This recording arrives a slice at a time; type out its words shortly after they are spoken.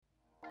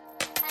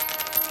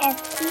Welcome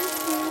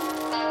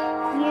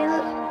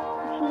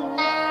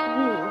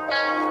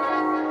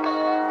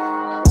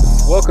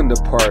to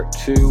part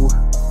 2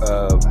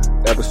 of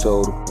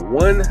episode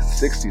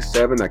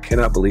 167. I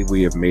cannot believe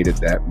we have made it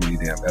that many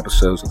damn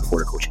episodes of the For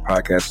the Culture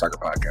Podcast, soccer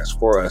podcast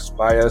for us,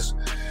 by us.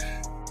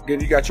 Again,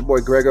 you got your boy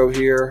Grego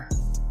here.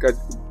 Got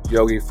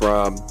Yogi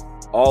from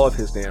all of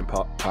his damn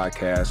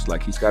podcasts.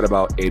 Like, he's got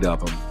about 8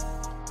 of them.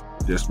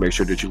 Just make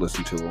sure that you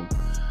listen to them.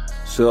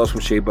 Sales from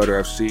Shea Butter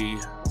FC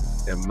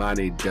and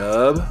Money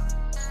Dub.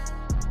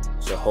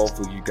 So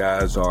hopefully you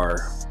guys are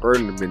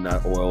burning the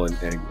midnight oil and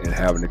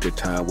having a good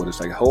time with us.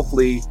 Like,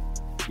 hopefully,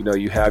 you know,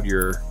 you have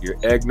your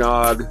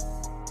eggnog,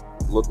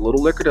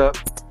 little liquored up,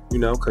 you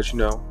know, because, you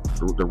know,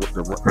 the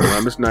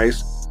rum is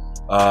nice.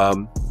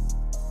 I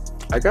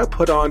got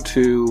put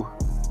onto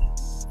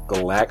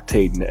the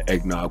lactate in the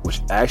eggnog,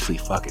 which actually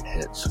fucking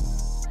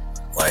hits.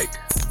 Like,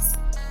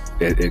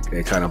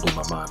 it kind of blew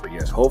my mind. But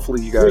yes,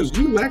 hopefully you guys... Wait,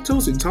 you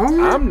lactose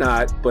intolerant? I'm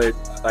not, but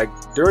like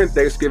during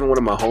Thanksgiving, one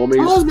of my homies...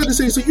 I was about to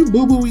say, so you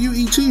boo-boo when you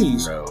eat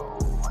cheese? No,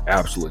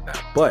 absolutely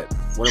not. But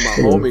one of my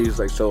homies,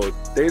 like, so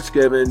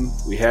Thanksgiving,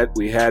 we had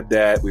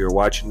that. We were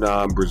watching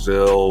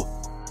Brazil,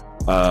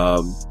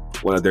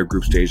 one of their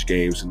group stage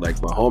games, and like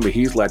my homie,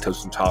 he's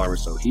lactose intolerant,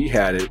 so he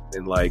had it,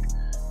 and like,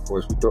 of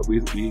course,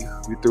 we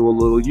threw a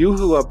little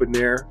yoo-hoo up in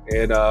there,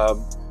 and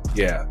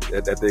yeah,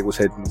 that thing was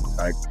hitting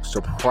like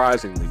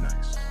surprisingly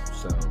nice.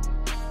 So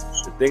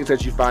the things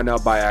that you find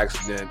out by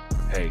accident,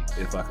 hey,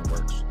 it fucking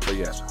works. So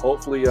yes,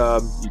 hopefully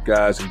you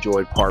guys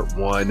enjoyed part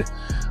 1,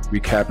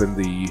 recapping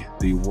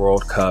the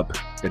World Cup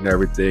and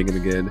everything.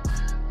 And again,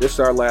 this is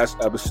our last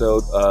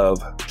episode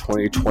of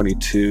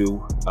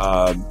 2022.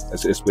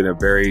 It's been a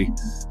very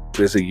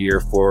busy year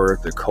for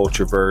the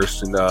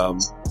Cultureverse, and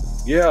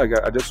yeah,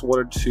 I just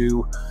wanted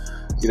to,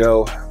 you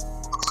know,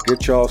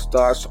 get y'all's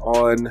thoughts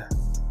on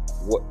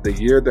what the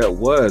year that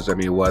was. I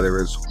mean, whether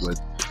it's with,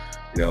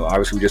 you know,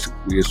 obviously we just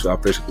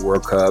finished the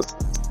World Cup.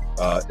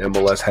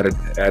 MLS had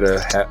a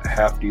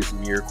half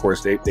decent year. Of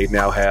course, they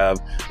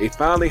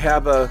finally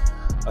have a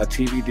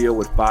TV deal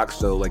with Fox,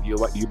 so like you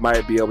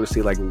might be able to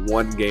see like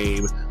one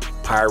game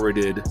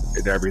pirated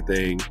and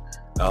everything.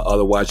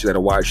 Otherwise, you got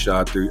to watch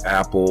through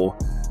Apple.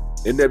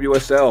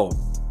 NWSL,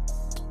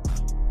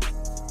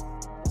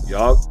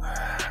 y'all.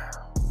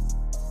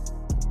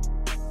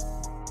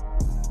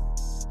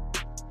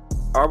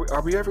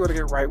 Are we ever going to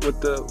get right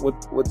with the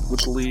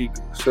league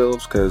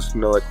selves? Because,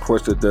 you know, like, of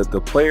course,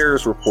 the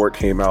players report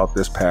came out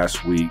this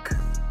past week,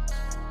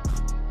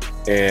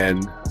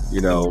 and,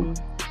 you know,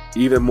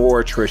 even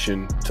more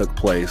attrition took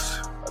place.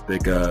 I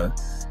think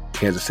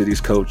Kansas City's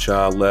coach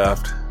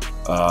left.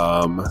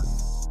 No,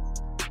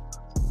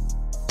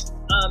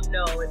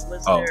 it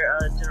was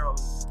their general.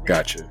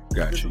 Gotcha.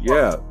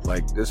 Yeah,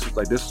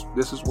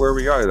 this is where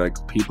we are. Like,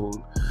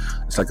 people,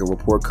 it's like a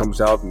report comes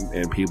out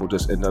and people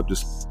just end up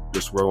just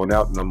rolling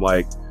out, and I'm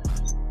like,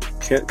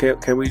 can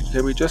we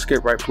just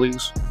get right,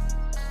 please?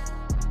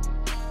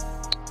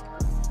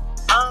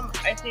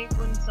 I think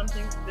when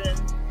something's been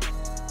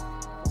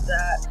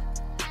that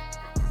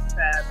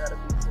bad, that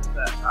abusive,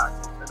 that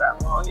toxic for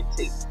that long, it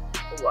takes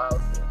a while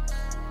to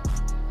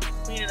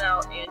clean it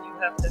out, and you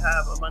have to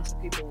have a bunch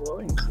of people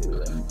willing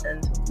to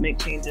and to make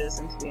changes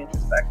and to be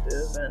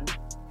introspective and to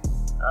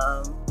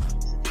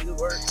do the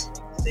work,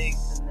 make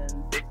mistakes, and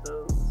then fix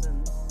those.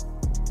 And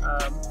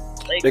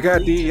like, they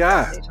got DEI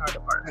HR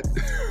department in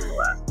the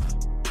last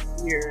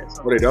year.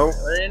 Well, they don't?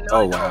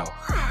 Oh, wow.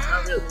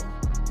 Not really.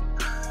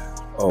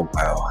 Oh,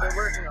 wow. They're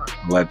working on it.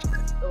 Allegedly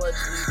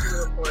to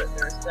report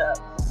their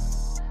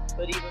steps.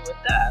 But even with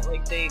that,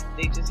 like, they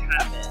just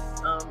haven't.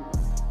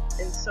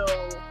 And so,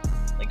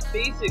 like,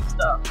 basic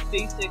stuff,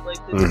 like, this is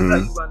how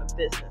you run a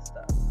business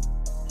stuff.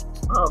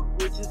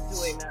 We're just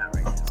doing that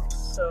right now.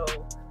 So,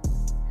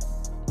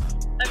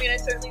 I mean, I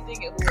certainly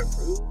think it will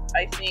improve.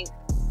 I think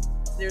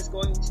there's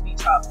going to be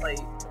top-flight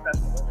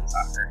professional women's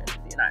soccer in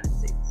the United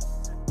States.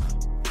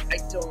 I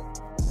don't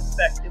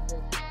suspect it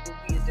will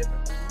be a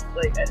different league.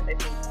 Like, I think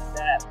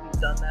that we've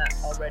done that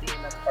already,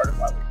 and that's part of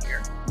why we're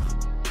here.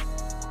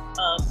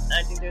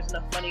 I think there's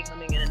enough money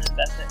coming in and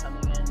investment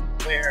coming in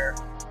where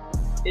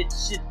it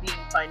should be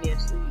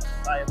financially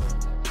viable.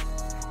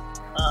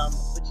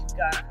 But you've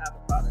got to have a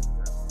product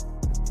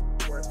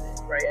worth it,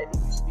 right? I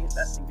think you should be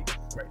investing because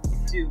it's the right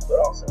thing to do, but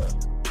also,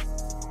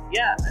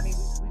 yeah, I mean,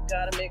 we've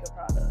got to make a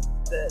product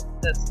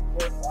that's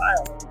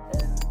worthwhile,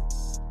 and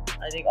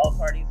I think all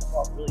parties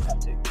involved really have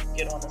to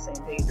get on the same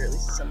page, or at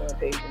least a similar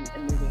page,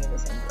 and moving in the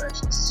same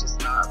direction. It's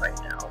just not right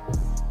now.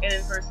 And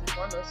then first and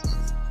foremost, it's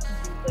just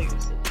keeping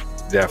players safe.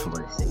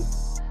 Definitely. Safe.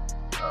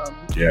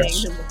 Yes.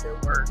 Paying them with their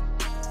work.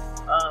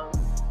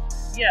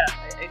 Yeah,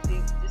 I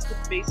think just the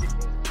basic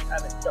things we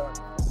haven't done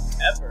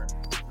ever,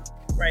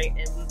 right?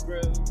 And we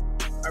grew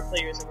our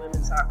players in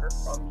women's soccer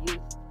from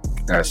youth.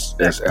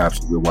 That's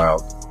absolutely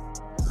wild.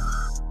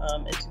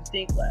 And to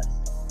think less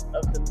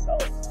of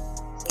themselves,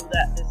 so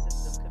that this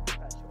system could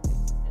perpetuate.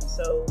 And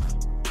so,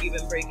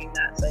 even breaking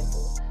that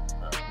cycle.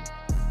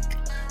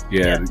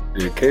 In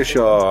case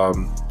y'all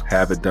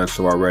haven't done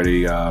so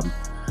already, our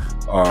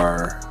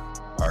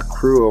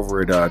crew over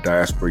at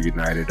Diaspora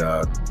United,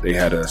 they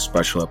had a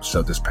special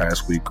episode this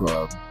past week,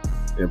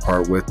 in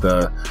part with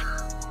the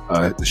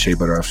Shea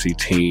Butter FC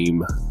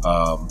team,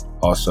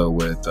 also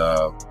with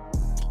I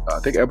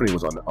think Ebony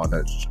was on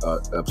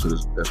that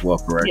episode as well,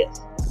 correct? Yes.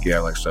 Yeah,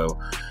 like so.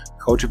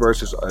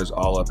 Coachverse is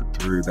all up and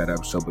through that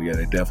episode, but yeah,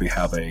 they definitely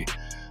have a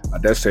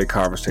necessary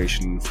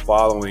conversation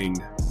following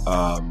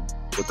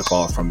what the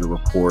call from the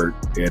report.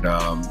 And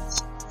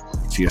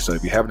so, yeah, so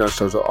if you haven't done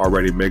so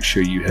already, make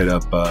sure you hit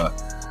up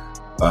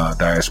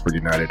Diaspora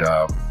United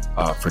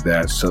for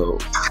that. So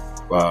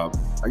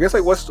I guess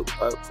like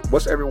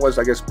what's everyone's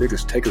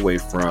biggest takeaway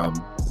from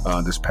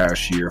this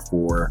past year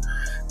for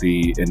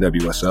the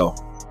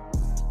NWSL?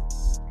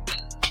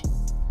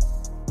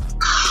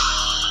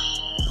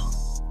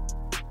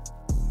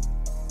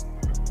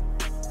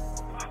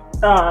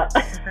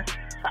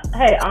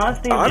 Hey,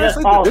 honestly,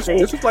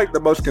 this is like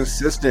the most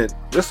consistent.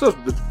 This is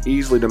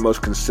easily the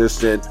most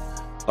consistent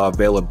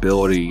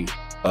availability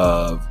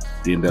of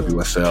the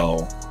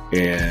NWSL,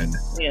 and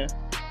Yeah.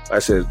 like I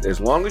said, as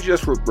long as you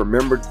just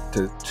remember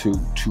to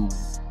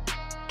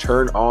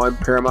turn on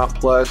Paramount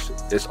Plus,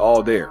 it's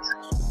all there,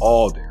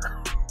 all there.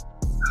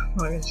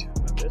 No, it's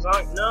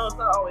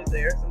not always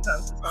there.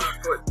 Sometimes it's on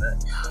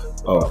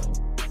Sportsnet. Oh.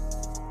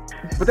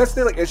 But that's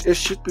the thing, like it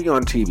should be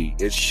on TV.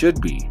 It should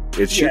be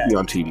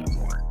on TV.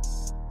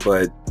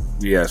 But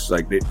yes,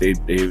 like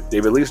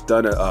they've at least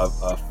done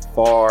a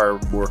far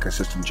more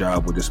consistent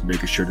job with just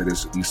making sure that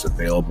it's at least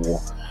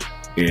available.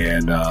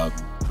 And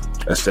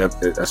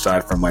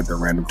aside from like the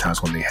random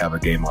times when they have a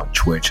game on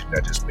Twitch,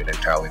 that just made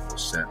entirely no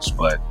sense.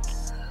 But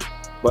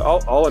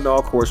all in all,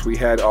 of course, we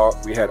had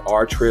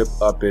our trip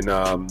up in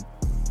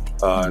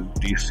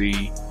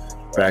DC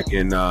back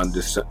in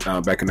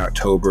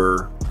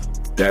October.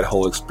 That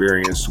whole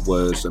experience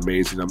was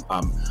amazing.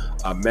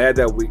 I'm mad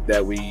that we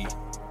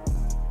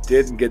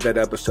didn't get that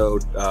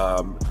episode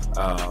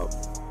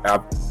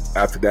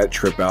after that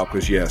trip out,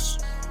 because yes,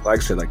 like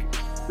I said, like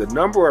the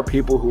number of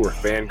people who were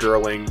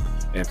fangirling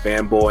and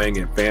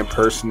fanboying and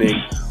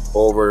fan-personing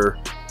over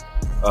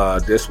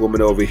this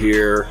woman over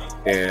here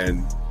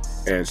and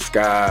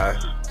Sky,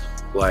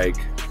 like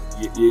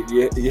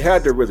you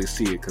had to really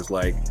see it, because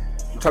like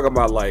you're talking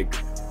about like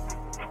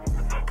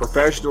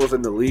professionals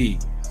in the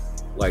league.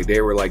 Like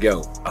they were like,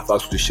 "Yo, I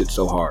thought this shit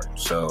so hard."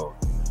 So,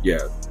 yeah,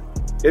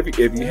 if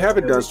you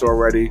haven't done so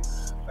already,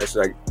 I said,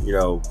 like, you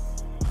know,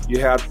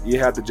 you have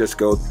to just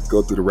go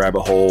through the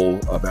rabbit hole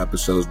of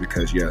episodes,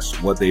 because yes,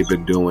 what they've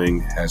been doing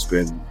has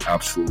been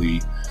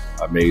absolutely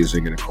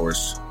amazing, and of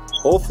course,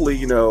 hopefully,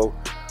 you know,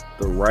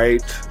 the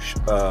right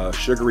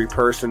sugary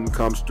person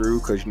comes through,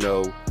 because you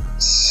know,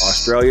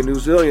 Australia, New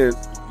Zealand,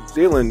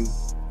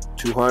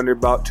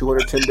 about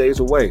 210 days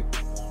away.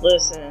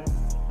 Listen.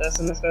 That's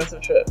an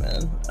expensive trip,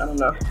 man. I don't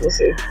know. We'll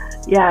see.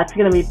 Yeah, it's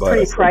going to be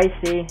pretty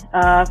pricey.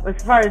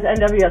 As far as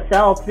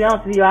NWSL, to be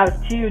honest with you, I was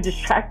too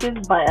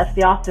distracted by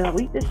FC Austin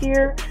Elite this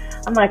year.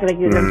 I'm not going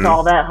to get into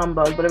all that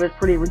humbug, but it was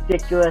pretty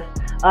ridiculous.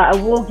 I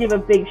will give a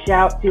big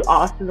shout to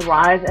Austin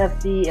Rise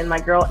FC and my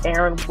girl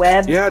Erin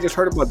Webb. Yeah, I just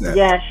heard about that.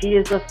 Yeah, she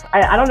is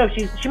I don't know,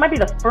 she might be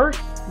the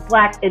first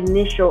black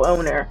initial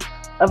owner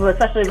of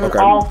especially an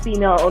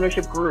all-female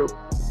ownership group.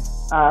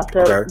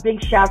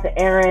 Big shout to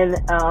Erin.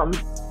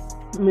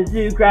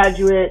 Mizzou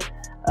graduate,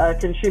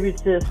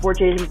 contributes to the Sports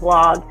Agent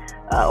blog.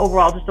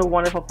 Overall, just a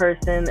wonderful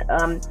person.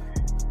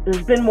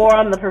 There's been more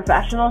on the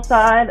professional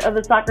side of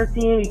the soccer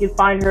team. You can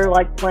find her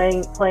like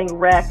playing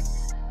rec,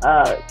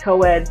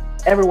 co-ed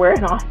everywhere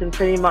in Austin,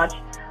 pretty much.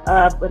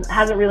 But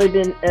hasn't really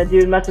been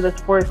doing much of the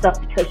supportive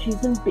stuff because she's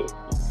been busy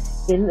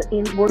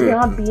in working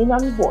on being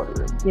on the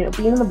boardroom,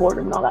 being in the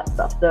boardroom and all that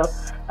stuff. So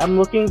I'm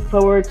looking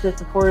forward to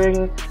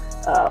supporting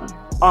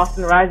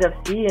Austin Rise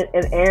FC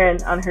and Erin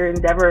on her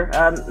endeavor.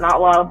 Not a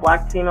lot of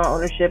black female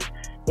ownership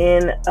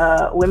in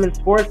women's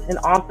sports, and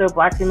also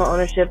black female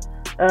ownership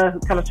who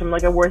comes from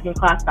like a working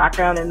class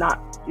background and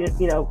not,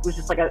 who's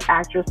just like an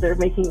actress or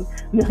making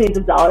millions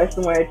of dollars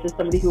somewhere. It's just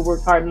somebody who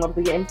worked hard and loves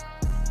the game.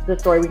 It's a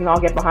story we can all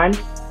get behind.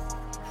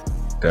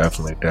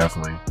 Definitely.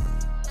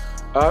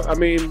 I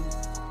mean,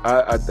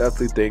 I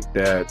definitely think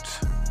that,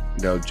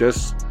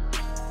 just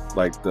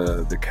like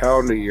the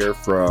calendar year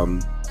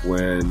from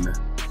when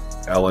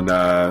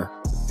Elena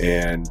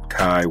and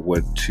Kai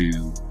went to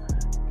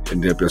the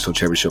NWSL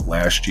Championship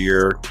last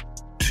year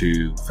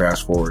to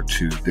fast forward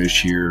to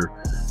this year,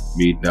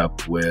 meeting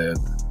up with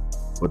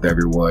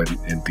everyone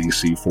in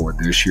DC for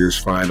this year's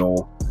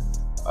final.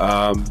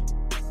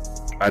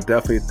 I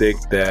definitely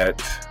think that,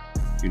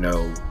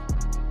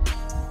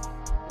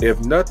 if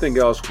nothing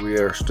else, we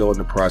are still in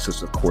the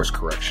process of course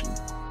correction,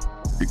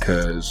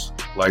 because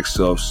like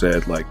Sylv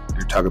said, like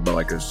you're talking about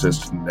like a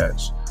system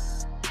that's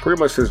pretty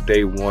much since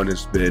day one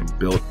has been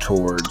built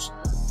towards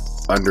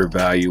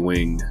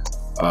undervaluing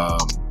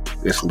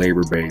its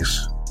labor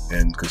base,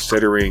 and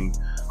considering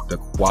the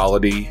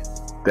quality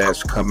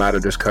that's come out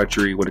of this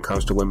country when it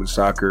comes to women's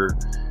soccer,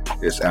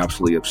 it's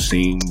absolutely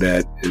obscene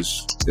that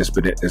it's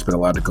been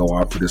allowed to go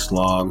on for this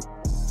long.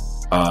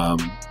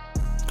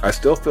 I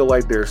still feel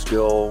like there's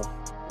still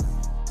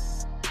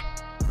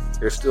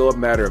It's still a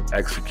matter of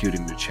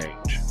executing the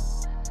change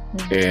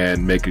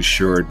and making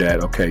sure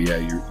that, okay, yeah,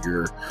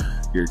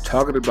 you're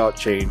talking about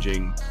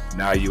changing.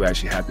 Now you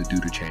actually have to do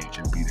the change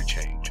and be the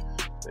change.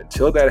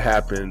 Until that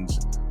happens,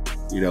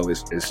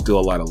 it's still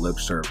a lot of lip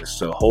service.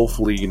 So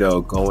hopefully,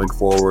 going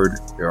forward,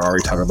 they're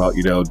already talking about,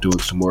 doing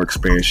some more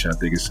expansion. I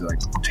think it's like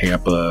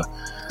Tampa,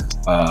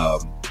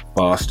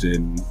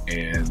 Boston,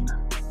 and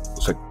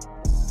it's like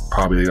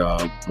probably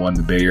one of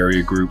the Bay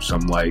Area groups.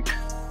 I'm like,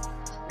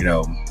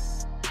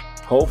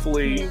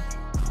 hopefully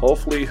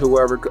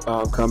whoever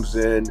comes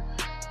in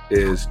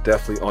is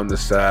definitely on the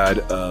side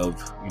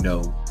of,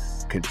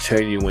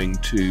 continuing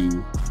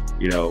to,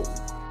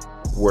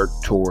 work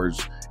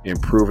towards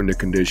improving the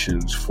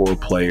conditions for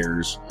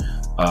players,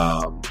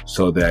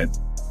 so that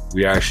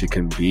we actually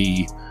can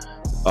be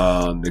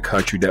the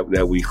country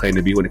that we claim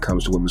to be when it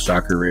comes to women's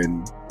soccer,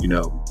 and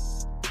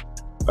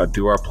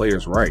do our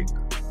players right.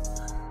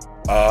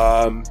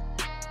 Now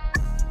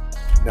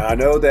I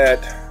know that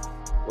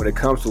when it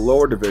comes to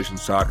lower division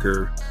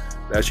soccer,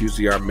 that's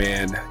usually our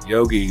man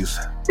Yogi's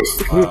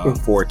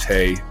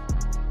forte.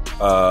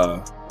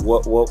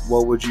 What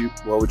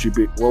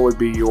would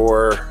be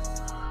your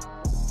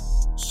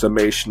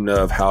summation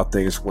of how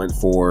things went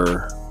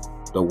for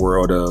the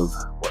world of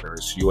whether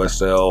it's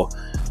USL?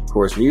 Of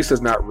course,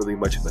 NISA's not really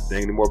much of a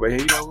thing anymore, but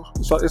hey,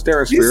 it's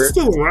there in spirit. It's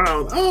still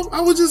around.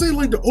 I would just say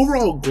like the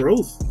overall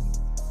growth.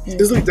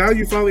 It's like now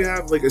you finally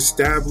have like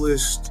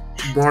established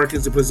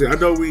markets and places. I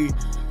know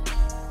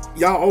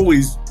y'all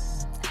always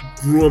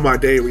ruin my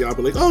day when y'all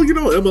be like, oh,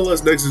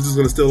 MLS Next is just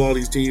going to steal all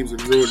these teams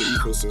and ruin the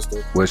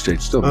ecosystem. Which they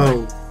still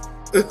might.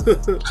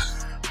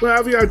 But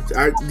I mean,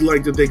 I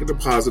like to think of the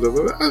positive.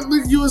 I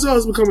think USL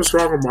has become a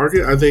stronger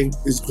market. I think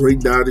it's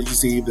great now that you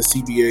see the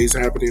CBAs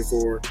happening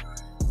for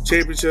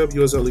Championship,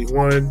 USL League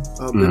One.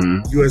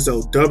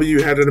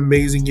 USLW had an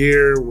amazing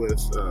year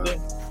with,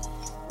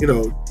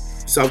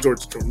 South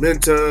Georgia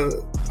Tormenta,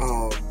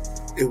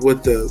 and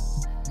what the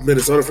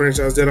Minnesota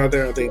franchise did out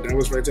there. I think that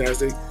was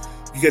fantastic.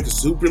 You get the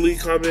Super League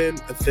come in,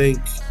 I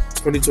think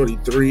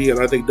 2023,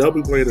 and I think they'll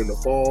be playing in the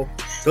fall.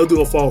 They'll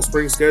do a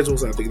fall-spring schedule,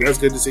 so I think that's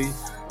good to see.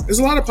 There's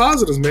a lot of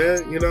positives,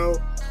 man.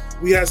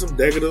 We had some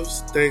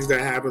negatives, things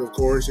that happened, of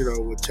course,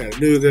 with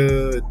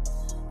Chattanooga and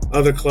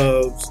other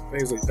clubs,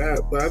 things like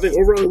that. But I think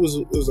overall it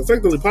was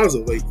effectively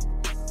positive. Like,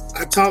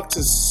 I talked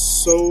to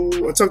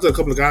a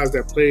couple of guys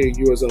that play in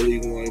USL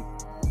League One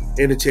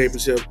and the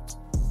Championship,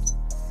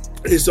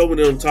 and some of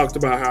them talked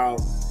about how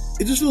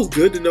it just feels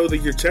good to know that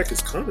your check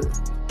is coming.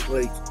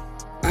 Like,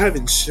 I have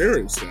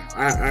insurance now.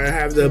 I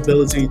have the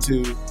ability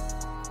to,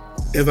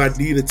 if I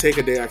need to take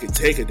a day, I can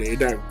take a day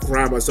and not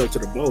grind myself to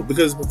the bone.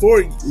 Because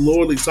before,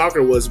 lower league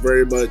soccer was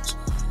very much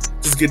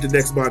just get the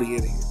next body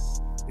in here.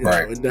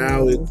 Right. And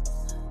now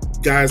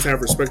guys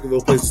have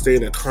respectable places to stay.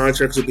 Their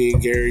contracts are being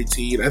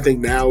guaranteed. I think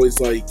now it's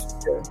like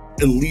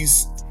at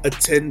least a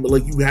 10,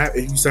 like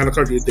if you sign a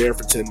contract, you're there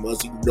for 10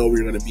 months, you know where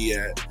you're going to be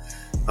at.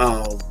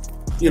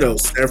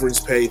 Severance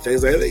pay,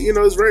 things like that.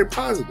 It's very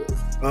positive.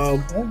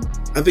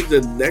 I think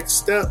the next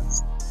step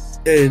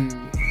in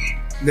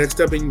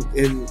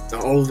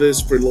all of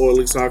this for lower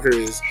league soccer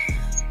is,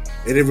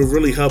 and it would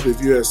really help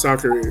if U.S.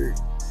 soccer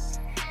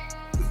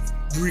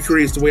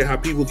recreates the way how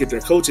people get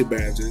their coaching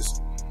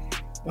badges,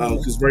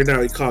 because right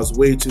now it costs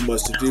way too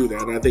much to do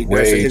that, and I think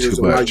that's a hindrance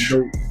of why you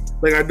don't.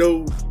 Like, I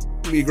know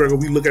me and Gregor,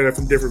 we look at it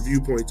from different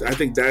viewpoints. I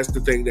think that's the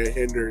thing that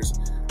hinders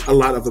a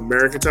lot of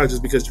American talent,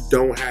 just because you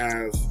don't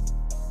have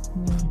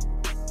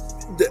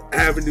the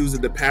avenues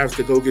and the paths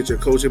to go get your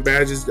coaching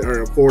badges that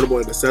are affordable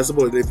and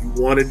accessible. And if you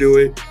want to do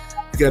it,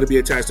 you got to be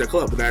attached to a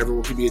club. But not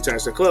everyone can be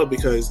attached to a club,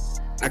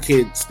 because I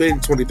can't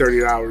spend 20,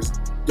 30 hours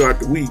throughout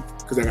the week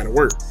because I got to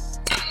work.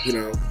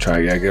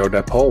 Try to get on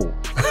that pole.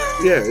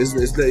 Yeah,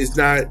 it's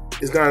not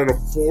an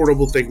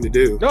affordable thing to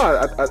do. No,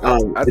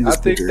 I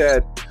think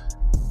that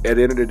at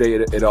the end of the day,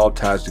 it all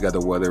ties together.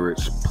 Whether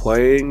it's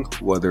playing,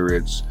 whether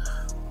it's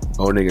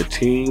owning a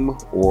team,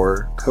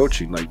 or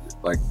coaching,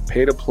 like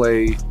pay to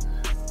play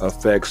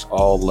affects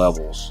all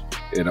levels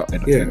in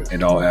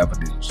all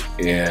avenues.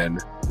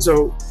 And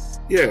so,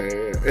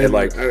 and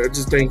like I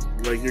just think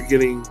like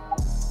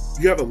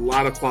you have a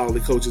lot of quality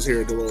coaches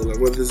here at the low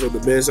level, whether it's on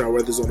the men's side or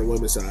whether it's on the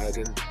women's side,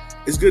 and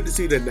it's good to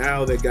see that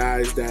now that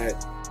guys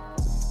that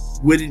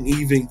wouldn't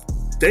even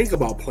think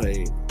about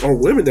playing, or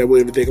women that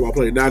wouldn't even think about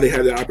playing, now they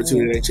have the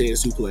opportunity and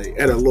chance to play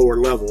at a lower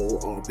level,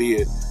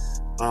 albeit.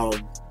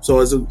 So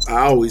as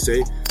I always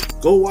say,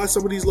 go watch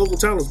some of these local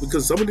talents,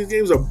 because some of these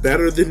games are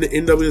better than the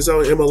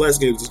NWSL and MLS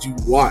games that you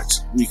watch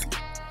weekly.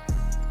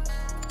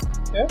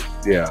 I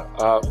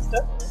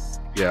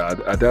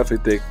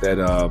definitely think that.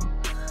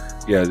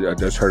 I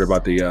just heard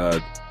about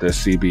the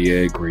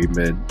CBA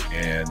agreement,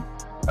 and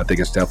I think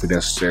it's definitely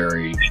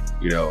necessary.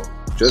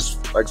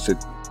 Just like I said,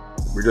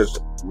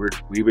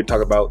 we've been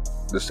talking about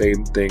the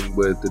same thing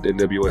with the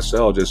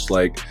NWSL. Just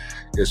like,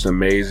 it's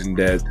amazing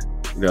that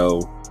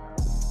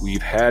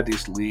we've had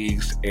these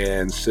leagues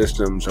and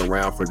systems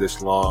around for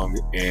this long,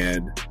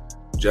 and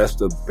just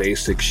the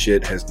basic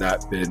shit has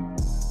not been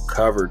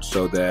covered,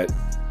 so that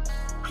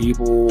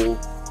people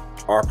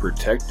are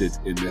protected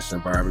in this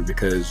environment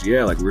because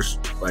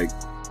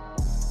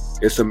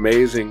it's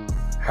amazing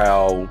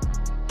how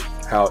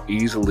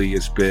easily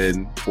it's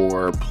been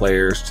for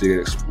players to get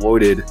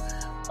exploited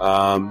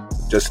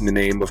just in the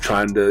name of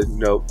trying to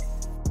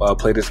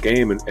play this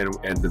game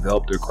and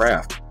develop their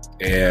craft.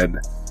 And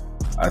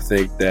I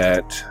think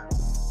that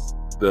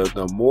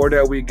the more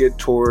that we get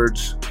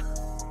towards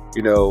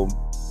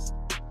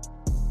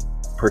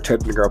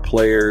protecting our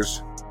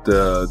players,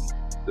 the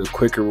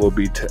quicker we'll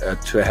be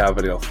to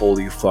having a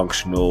fully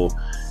functional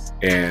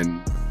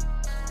and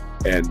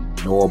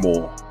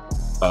normal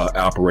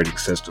operating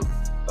system.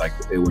 Like,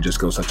 it would just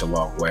go such a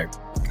long way.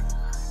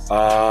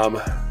 I'm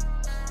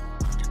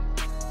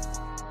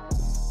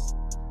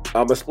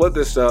gonna split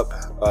this up.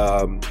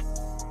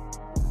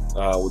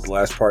 With the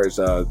last part is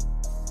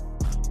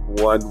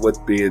one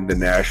with being the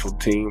national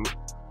team,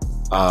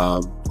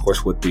 of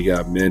course, with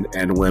the men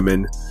and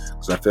women,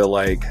 because I feel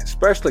like,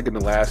 especially in the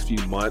last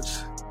few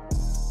months,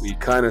 we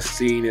kind of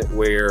seen it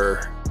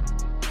where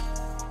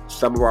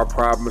some of our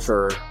problems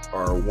are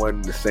one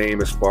and the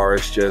same as far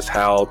as just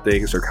how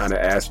things are kind of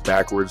ass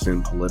backwards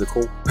and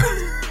political.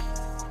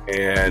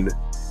 And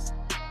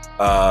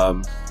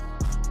of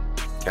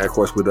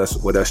course, with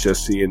us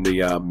just seeing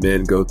the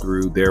men go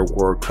through their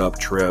World Cup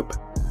trip,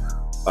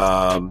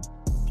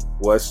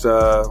 what's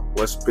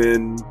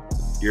been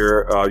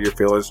your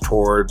feelings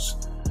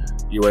towards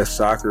U.S.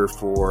 soccer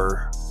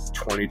for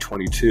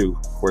 2022?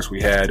 Of course,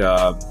 we had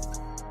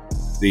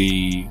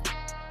the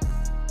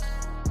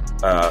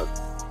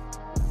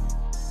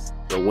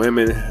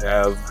women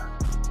have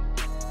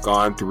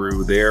gone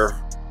through their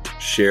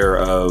share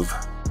of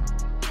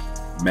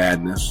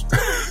madness,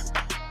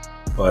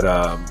 but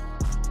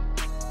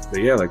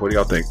yeah, like, what do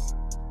y'all think?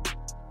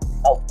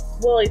 Oh,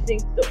 well, I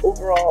think the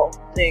overall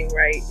thing,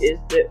 right, is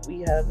that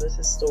we have this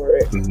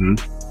historic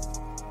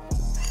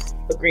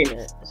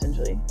agreement,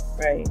 essentially,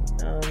 right?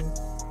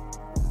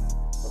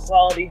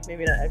 Equality,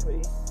 maybe not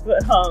equity,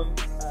 but I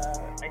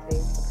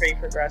think a pretty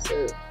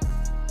progressive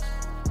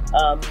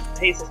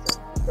pay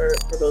system for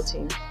both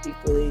teams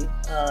equally.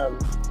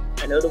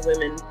 I know the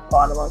women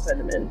fought alongside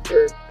the men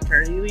for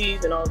paternity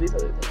leave and all these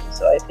other things,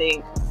 so I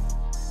think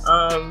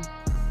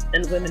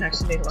and women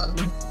actually make a lot of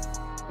money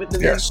with the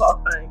men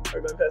qualifying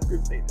or going past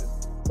group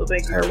stages. So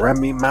thank you.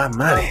 Run me my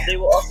money. They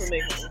will also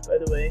make money, by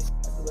the way, if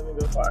the women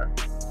go far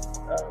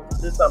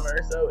this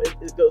summer. So it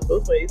goes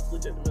both ways,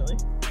 legitimately.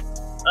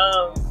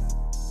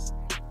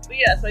 But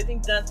yeah, so I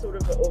think that's sort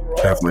of the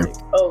overall. Definitely.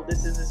 Like,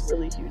 this is this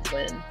really huge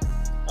win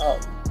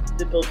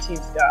that both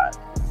teams got.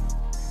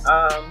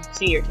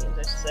 Senior teams,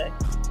 I should say.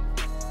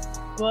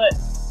 But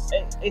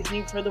I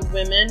think for the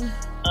women,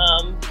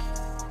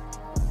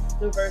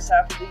 the first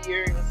half of the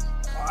year was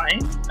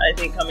fine. I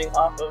think coming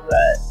off of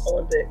that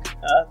Olympic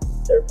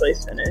third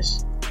place finish,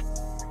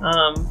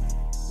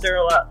 there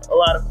are a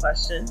lot of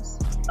questions.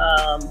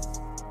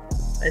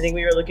 I think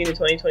we were looking to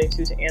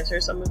 2022 to answer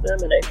some of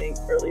them, and I think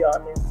early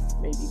on they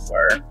maybe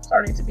were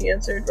starting to be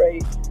answered,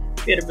 right?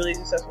 We had a really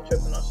successful trip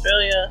in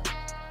Australia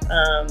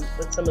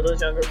with some of those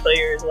younger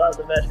players. A lot of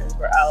the veterans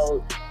were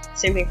out.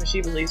 Same thing for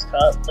She Believes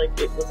Cup. Like,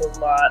 it was a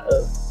lot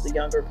of the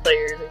younger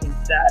players. I think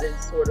that is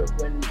sort of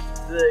when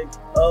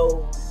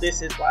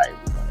this is why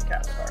we want to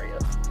Cavataria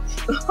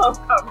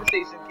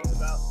conversation came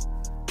about.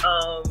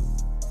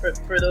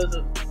 For those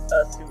of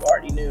us who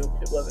already knew,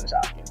 it wasn't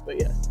shocking, but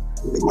yes.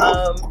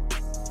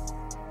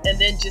 And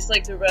then just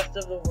like the rest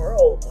of the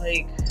world,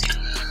 like,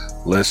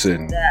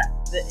 listen, that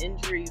the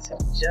injuries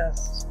have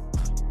just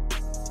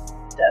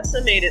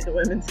decimated the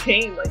women's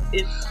game. Like,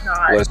 it's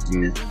not.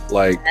 Listen,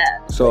 like,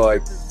 bad. So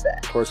like,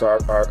 of course,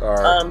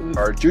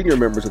 our junior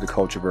members of the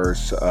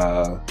Cultureverse,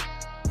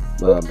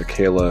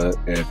 Michaela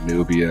and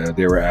Nubia,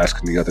 they were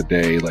asking the other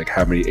day, like,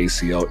 how many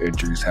ACL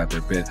injuries have there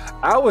been?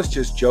 I was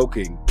just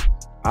joking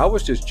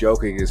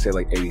and said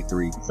like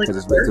 83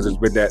 because there's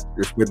been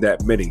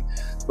that many.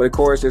 But of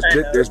course,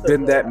 there's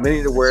been that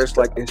many to where it's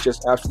like, it's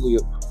just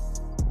absolutely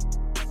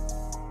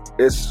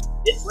it's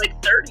like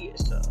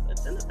 30ish. So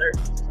it's in the 30s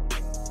or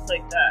something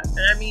like that.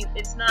 And I mean,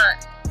 it's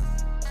not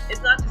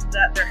just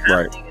that they're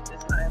happening at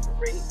this high of a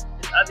rate.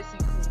 It's obviously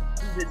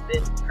who has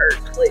been hurt.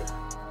 Like,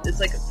 it's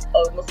like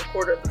almost a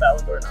quarter of the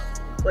Ballon d'Or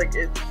nominees. Like,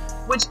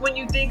 which when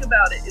you think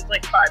about it, it's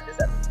like 5 to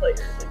 7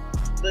 players. Like,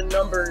 the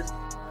numbers.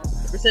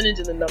 Percentage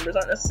and the numbers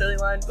aren't necessarily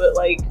aligned, but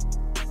like,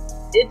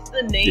 it's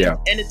the name,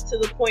 and it's to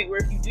the point where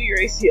if you do your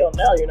ACL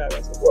now, you're not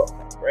going to the World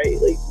Cup, right?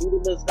 Like, you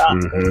will stop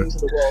going to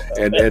the World Cup,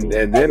 and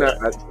then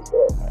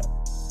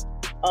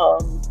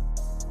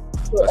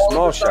so a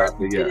small shot,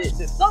 yes.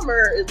 This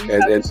summer, at least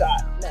have a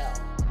shot now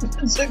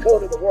to go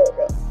to the World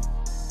Cup.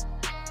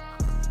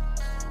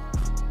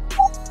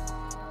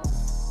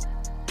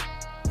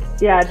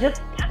 Yeah,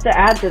 just to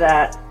add to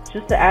that,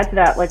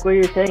 like what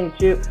you're saying,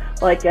 too,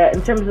 like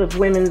in terms of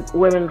women's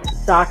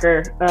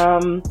soccer,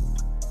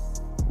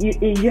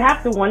 you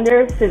have to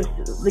wonder, since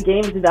the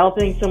game is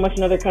developing so much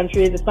in other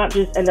countries, it's not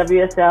just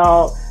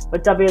NWSL,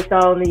 but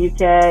WSL in the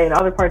UK and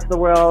other parts of the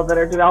world that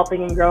are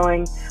developing and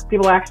growing.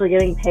 People are actually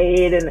getting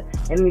paid, and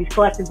these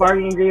collective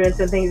bargaining agreements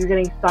and things are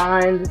getting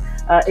signed.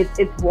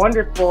 It's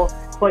wonderful,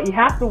 but you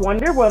have to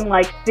wonder when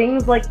like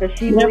things like the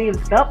She Believes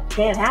Cup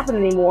can't happen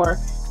anymore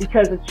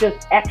because it's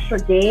just extra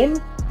games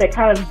that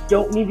kind of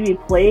don't need to be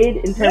played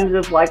in terms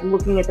of like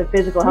looking at the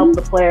physical health of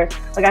the player.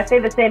 Like I say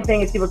the same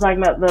thing as people talking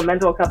about the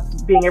Men's Cup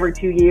being every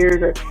 2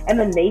 years and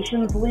the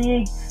Nations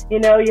League. You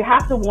know, you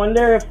have to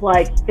wonder if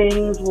like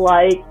things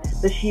like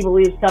the She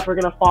Believes Cup are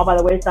going to fall by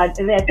the wayside.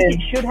 And I think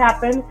it should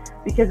happen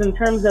because in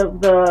terms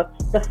of the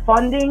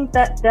funding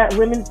that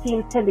women's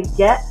teams tend to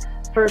get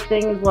for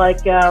things like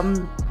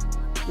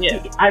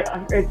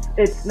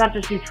it's not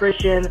just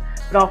nutrition,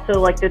 but also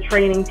like the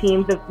training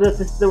teams,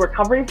 the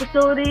recovery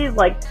facilities.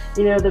 Like,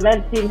 you know, the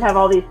men's teams have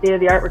all these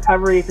state-of-the-art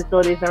recovery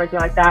facilities and everything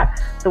like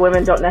that. The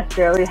women don't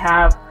necessarily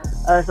have.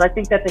 So I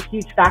think that's a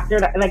huge factor.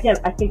 And again,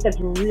 I think that's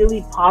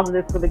really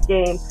positive for the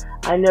game.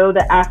 I know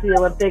that after the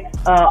Olympics,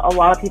 a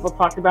lot of people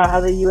talked about how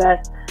the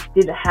U.S.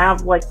 didn't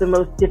have like the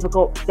most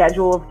difficult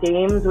schedule of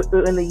games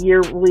in the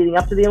year leading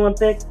up to the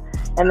Olympics,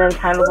 and then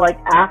kind of like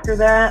after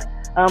that.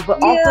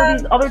 But also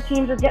these other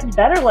teams are getting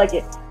better. Like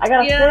it, I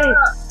gotta say,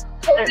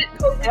 COVID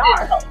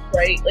didn't help,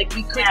 right? Like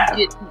we couldn't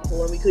get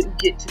people, and we couldn't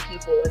get to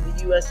people, and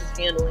the U.S. is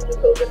handling the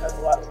COVID has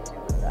a lot to do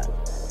with that.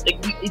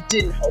 Like it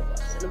didn't help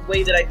us in a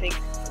way that I think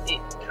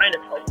it kind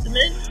of helped the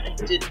men. It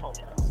didn't help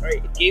us,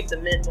 right? It gave the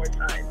men more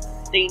time.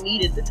 They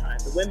needed the time.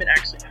 The women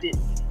actually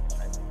didn't need the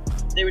time.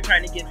 They were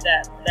trying to get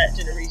that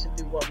generation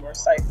through one more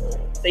cycle.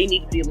 They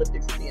needed the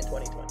Olympics to be in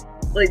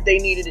 2020. Like they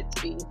needed it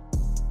to be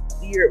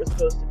the year it was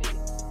supposed to be.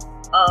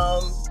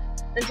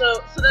 And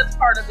so that's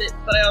part of it,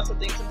 but I also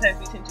think sometimes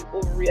we tend to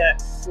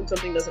overreact when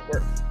something doesn't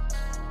work.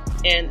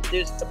 And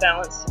there's a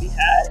balance to be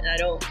had, and I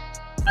don't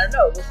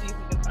know, we'll see if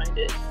we can find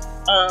it.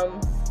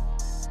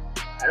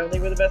 I don't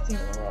think we're the best team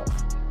in the world.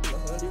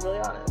 I'm going to be really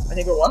honest. I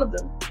think we're one of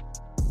them.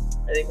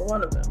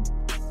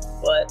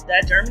 But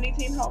that Germany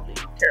team healthy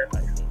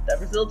terrifies me. That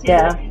Brazil team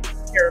healthy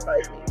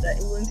terrifies me. That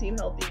England team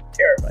healthy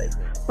terrifies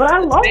me. But I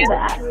love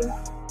that.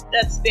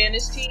 That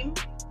Spanish team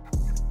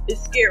is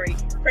scary.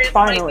 France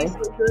might be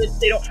so good,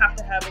 they don't have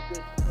to have a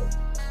good coach.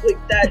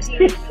 Like that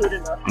team is good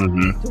enough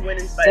to win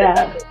in spite of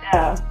that.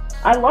 Yeah.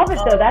 I love it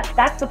though.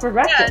 That's the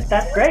progression. Yeah,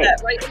 that's great.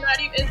 That, right?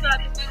 It's not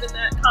just even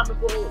that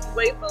comical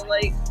way, but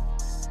like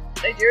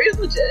Nigeria's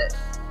legit.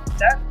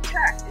 That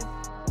attack is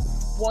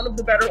one of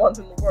the better ones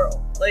in the world.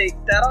 Like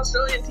that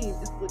Australian team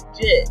is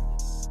legit.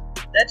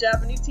 That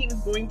Japanese team is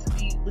going to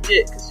be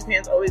legit because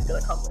Japan's always going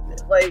to come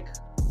with it. Like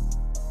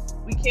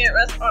we can't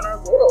rest on our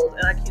laurels,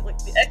 and I keep like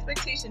the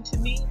expectation to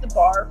me. The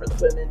bar for the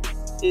women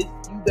is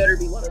you better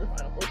be one of the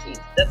final 4 teams.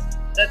 That's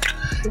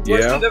the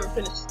worst we've ever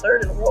finished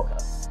third in the World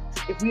Cup.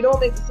 If we don't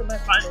make the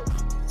semifinals,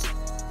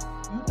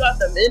 you got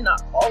the men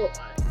not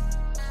qualifying.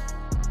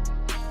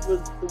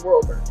 Was the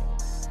world burning?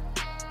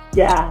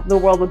 Yeah, the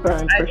world would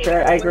burn for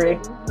sure. I agree.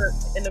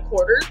 In the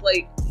quarters,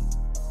 like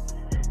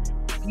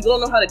people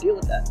don't know how to deal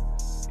with that.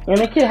 And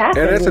it could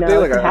happen. And that's the thing.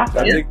 Like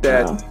I think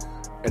that,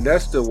 and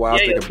that's the wild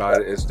thing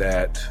about it is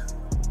that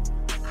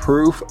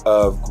proof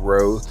of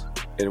growth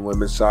in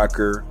women's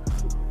soccer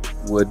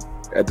would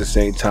at the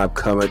same time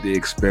come at the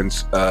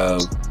expense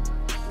of,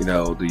 you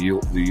know, the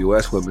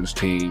U.S. women's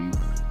team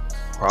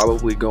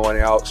probably going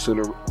out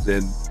sooner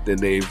than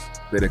they've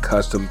been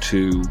accustomed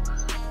to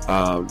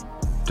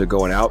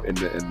going out in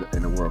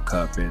the World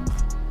Cup. And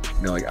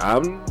you know, like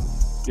I'm,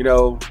 you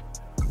know,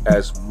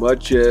 as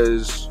much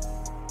as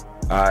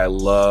I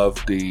love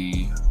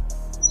the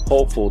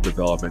hopeful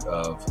development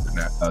of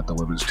the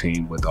women's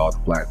team with all the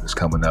blackness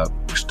coming up,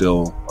 we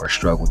still are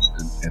struggling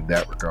in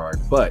that regard.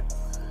 But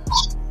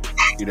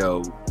you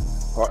know,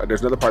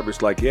 there's another part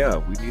that's like, yeah,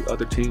 we need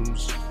other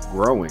teams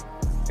growing,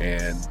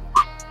 and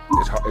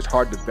it's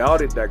hard to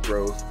validate that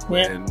growth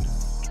when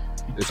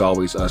it's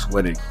always us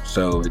winning.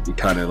 So it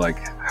kind of like,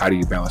 how do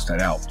you balance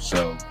that out?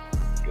 So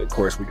of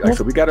course we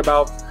got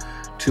about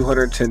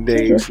 210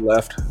 days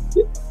left.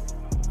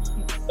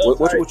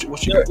 What you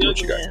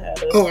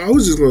got? Oh, I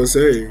was just gonna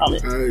say,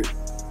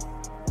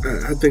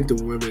 I think the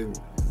women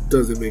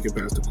doesn't make it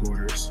past the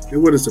quarters. It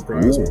wouldn't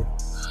surprise me.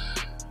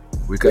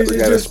 We got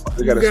a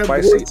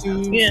spicy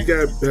teams. You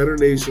got better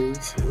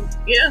nations.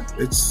 Yeah,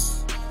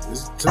 it's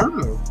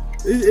time.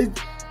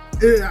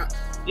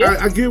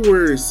 I get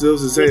where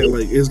Sills is saying,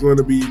 like, it's going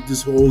to be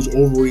this whole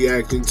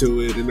overreacting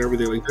to it and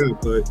everything like that,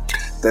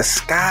 but the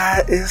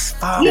sky is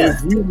falling.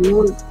 If we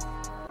want,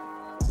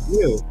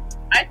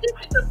 I think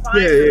it's a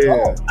fine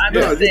goal. I'm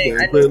just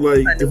saying, but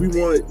like, if we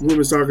want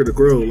women's soccer to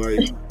grow,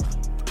 like,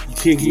 you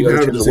can't keep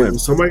having the same.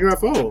 Somebody got to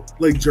fall.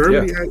 Like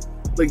Germany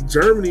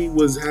Germany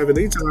was having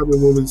a time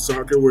in women's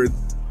soccer where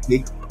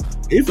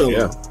it fell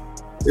off.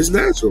 It's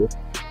natural.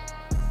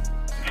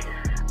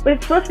 But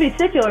it's supposed to be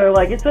secular,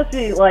 like it's supposed to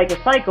be like a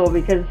cycle,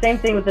 because same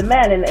thing with the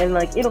men and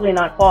like Italy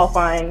not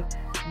qualifying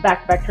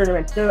back-to-back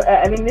tournaments. So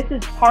I mean, this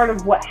is part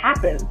of what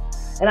happens,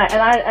 and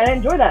I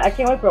enjoy that. I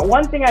can't wait for it.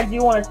 One thing I do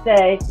want to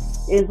say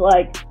is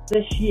like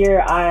this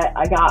year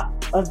I got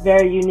a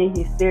very unique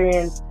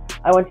experience.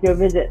 I went to go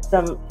visit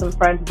some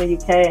friends in the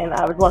UK, and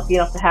I was lucky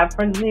enough to have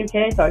friends in the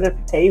UK, so I didn't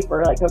have to pay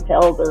for like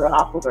hotels or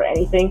hospitals or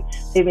anything.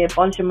 Saved me a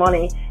bunch of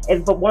money.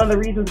 But one of the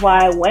reasons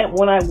why I went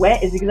when I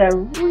went is because I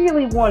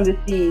really wanted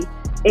to see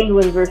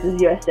England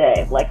versus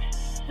USA. Like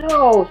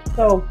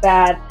so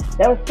bad.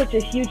 That was such a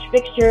huge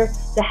fixture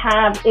to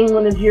have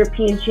England as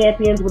European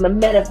champions when the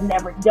men have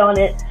never done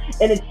it.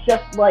 And it's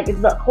just like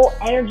the whole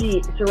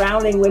energy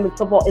surrounding women's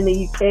football in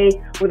the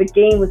UK, where the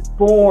game was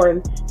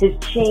born, has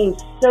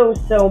changed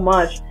so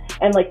much.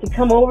 And like to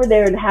come over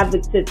there and have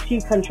the two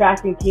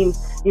contrasting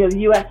teams, you know, the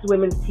U.S.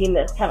 women's team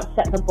that's kind of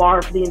set the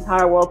bar for the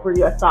entire world for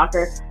U.S.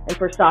 soccer and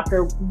for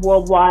soccer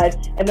worldwide,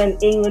 and then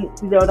England,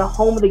 you know, the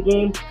home of the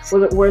game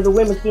where the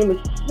women's game is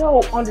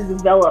so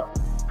underdeveloped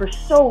for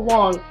so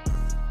long.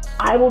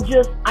 I don't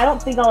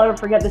think I'll ever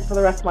forget this for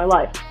the rest of my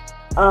life.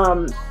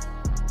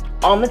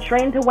 On the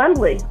train to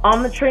Wembley,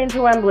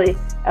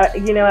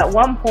 you know, at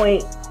one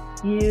point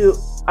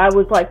I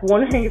was like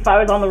wondering if I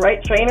was on the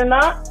right train or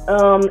not,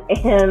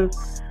 and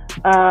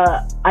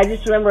I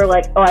just remember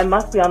like, oh, I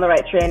must be on the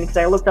right train, because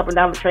I looked up and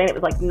down the train. It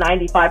was like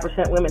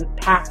 95% women,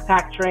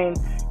 packed train,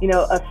 you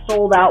know, a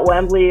sold out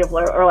Wembley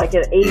or like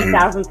an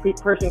 80,000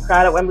 person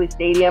crowd at Wembley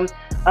Stadium.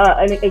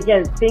 And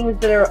again, things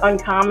that are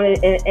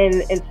uncommon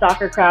in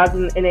soccer crowds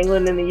in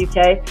England and the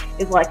UK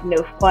is like no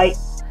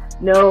fights,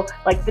 no,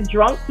 like the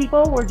drunk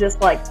people were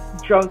just like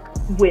drunk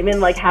women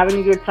like having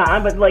a good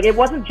time, but like it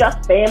wasn't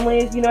just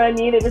families, you know what I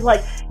mean? It was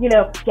like, you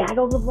know,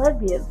 gaggles of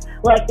lesbians.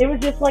 Like it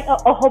was just like a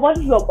whole bunch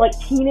of people, like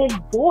teenage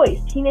boys,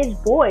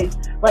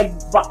 like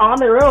on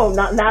their own,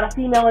 not a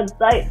female in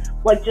sight,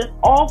 like just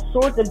all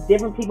sorts of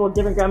different people,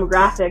 different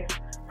demographics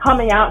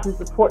coming out to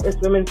support this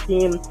women's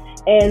team.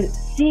 And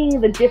seeing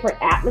the different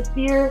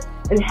atmosphere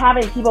and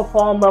having people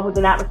fall in love with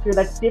an atmosphere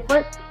that's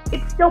different,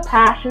 it's still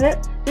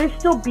passionate. There's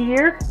still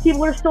beer.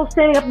 People are still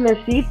standing up in their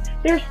seats.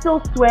 They're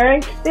still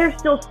swearing. They're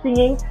still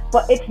singing.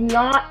 But it's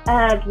not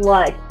as,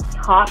 like,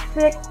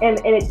 toxic, and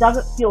it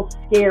doesn't feel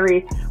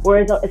scary.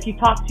 Whereas if you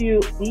talk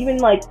to even,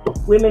 like,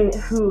 women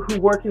who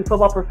work in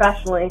football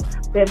professionally,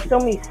 they have so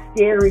many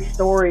scary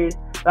stories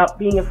about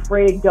being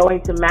afraid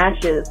going to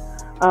matches.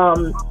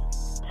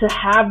 To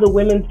have the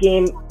women's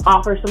game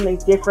offer something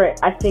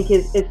different, I think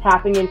is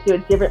tapping into a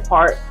different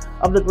part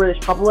of the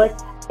British public,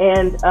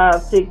 and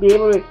to be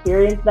able to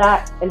experience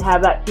that and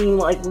have that team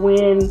like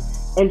win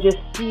and just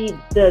see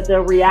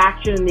the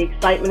reaction and the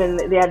excitement, and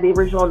they had the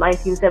original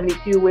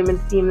 1972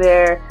 women's team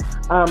there.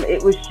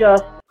 It was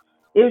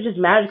just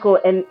magical,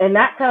 and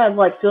that kind of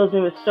like fills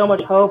me with so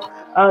much hope.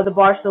 The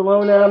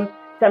Barcelona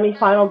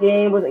semi-final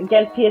game was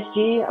against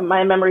PSG.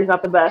 My memory's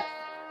not the best.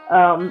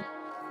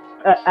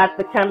 At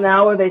the Camp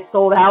Nou, where they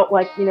sold out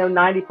like, you know,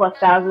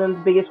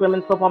 90,000+, biggest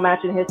women's football match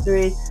in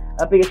history,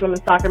 biggest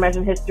women's soccer match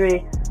in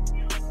history.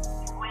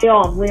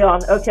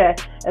 Leon, okay,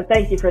 and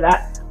thank you for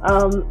that.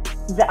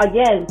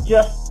 Again,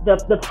 just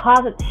the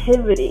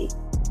positivity,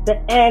 the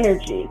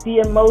energy, the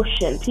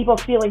emotion, people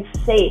feeling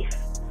safe,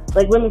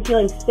 like women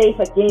feeling safe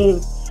at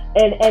games.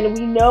 And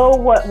we know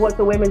what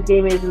the women's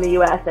game is in the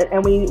U.S.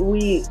 and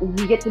we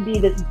get to be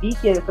this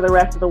beacon for the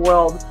rest of the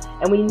world.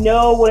 And we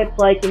know what it's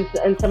like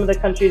in some of the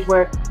countries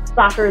where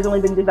soccer has only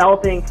been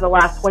developing for the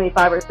last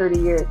 25 or 30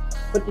 years.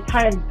 But to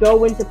kind of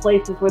go into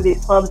places where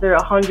these clubs are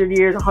 100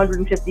 years,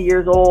 150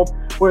 years old,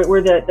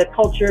 where the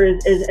culture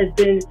has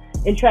been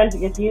entrenched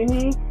in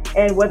community,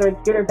 and whether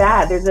it's good or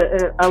bad, there's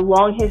a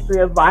long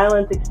history of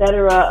violence,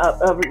 etc.,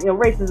 of you know,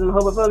 racism,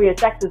 homophobia,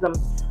 sexism.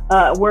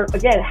 Where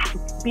again,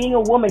 being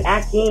a woman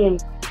at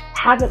games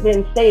hasn't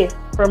been safe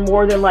for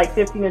more than like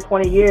 15 or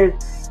 20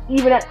 years,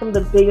 even at some of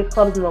the biggest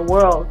clubs in the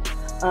world.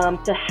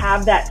 To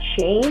have that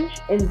change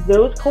in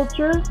those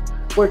cultures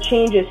where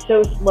change is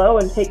so slow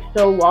and takes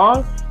so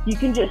long, you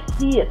can just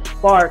see a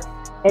spark,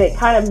 and it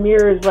kind of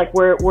mirrors like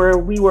where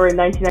we were in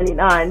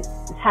 1999.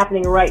 It's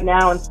happening right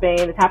now in Spain.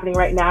 It's happening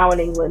right now in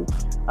England.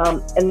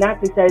 And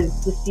that's exciting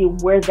to see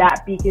where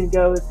that beacon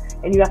goes.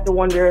 And you have to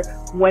wonder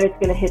when it's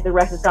going to hit the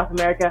rest of South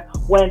America,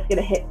 when it's going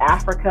to hit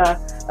Africa,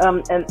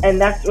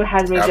 and that's what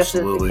has me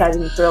Absolutely. just as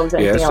excited and thrilled as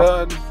anything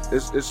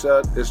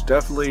else. It's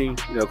definitely,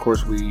 you know, of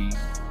course we,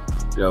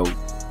 you know,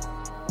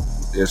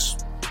 it's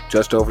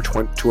just over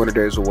 200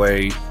 days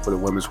away for the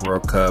Women's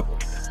World Cup,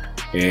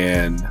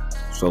 and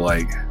so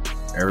like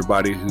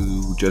everybody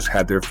who just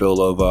had their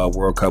fill of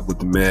World Cup with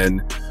the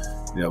men,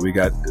 you know, we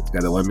got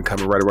the women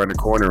coming right around the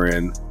corner,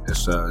 and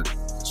it's a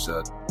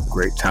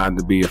great time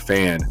to be a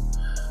fan.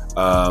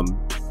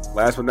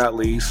 Last but not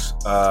least,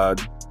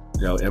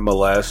 you know,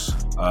 MLS.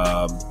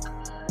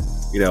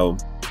 You know,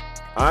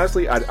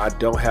 honestly, I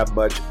don't have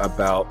much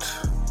about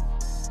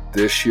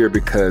this year,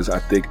 because I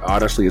think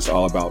honestly it's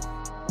all about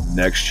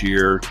next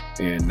year.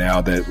 And now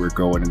that we're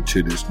going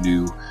into this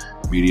new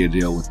media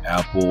deal with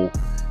Apple,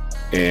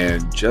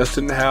 and just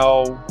in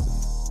how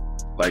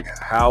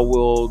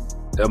will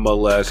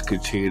MLS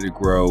continue to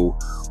grow,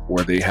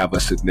 where they have a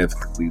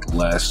significantly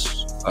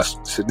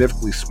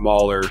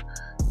smaller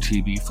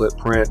TV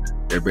footprint.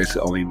 They're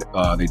basically only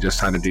they just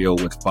signed a deal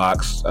with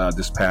Fox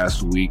this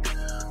past week,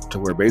 to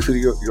where basically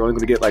you're only going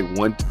to get like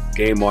one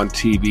game on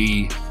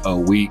TV a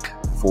week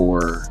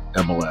for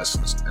MLS.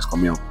 It's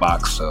going to be on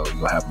Fox, so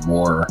you'll have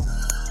more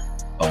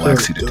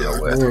Alexi to deal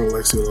with. More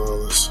Alexi and all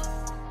this.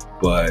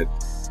 But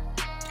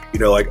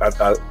like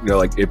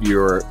if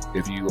you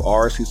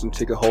are a season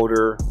ticket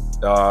holder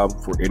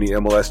for any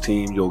MLS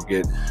team, you'll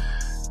get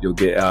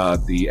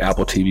the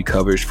Apple TV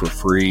coverage for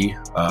free.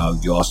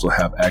 You also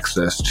have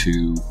access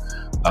to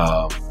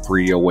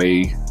free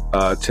away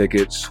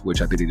tickets,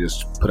 which I think they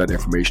just put out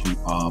information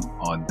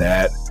on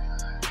that.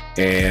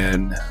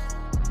 And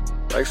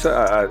like I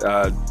said,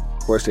 of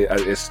course,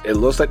 it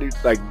looks like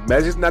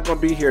Messi's not going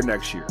to be here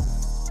next year.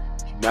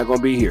 He's not going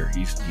to be here.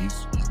 He's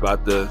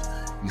about to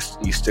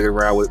he's sticking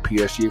around with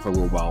PSG for a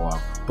little while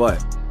longer.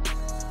 But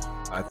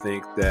I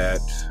think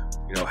that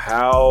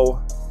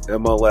how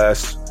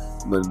MLS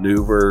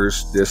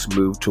maneuvers this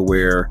move to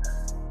where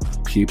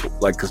people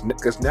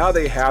because now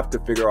they have to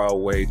figure out a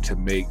way to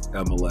make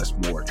MLS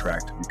more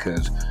attractive,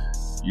 because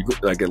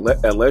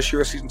unless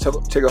you're a season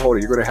ticket holder,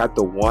 you're going to have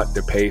to want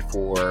to pay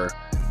for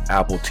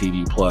Apple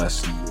TV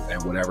Plus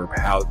and whatever,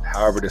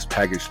 however this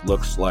package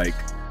looks like,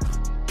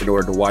 in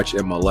order to watch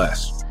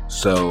MLS.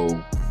 So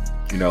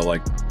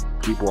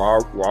people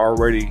were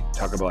already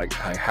talking about like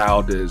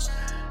how does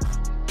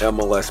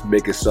MLS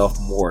make itself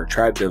more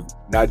attractive,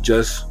 not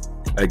just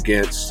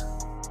against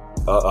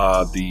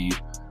the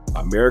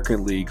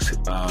American leagues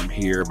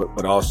here,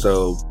 but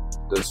also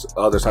there's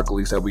other soccer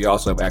leagues that we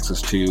also have access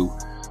to,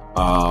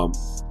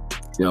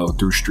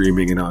 through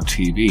streaming and on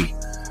TV.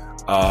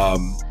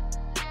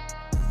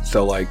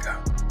 So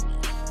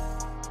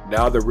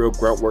now the real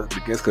grunt work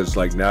begins, because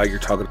now you're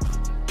talking.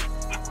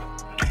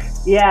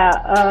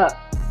 Yeah.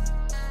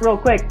 Real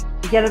quick,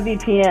 get a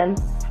VPN.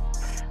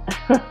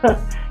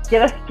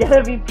 get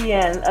a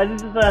VPN. I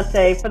just want to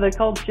say, for the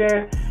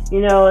culture,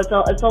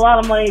 it's a lot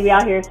of money to be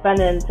out here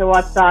spending to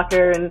watch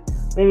soccer, and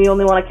maybe you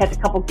only want to catch a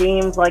couple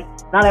games. Like,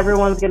 not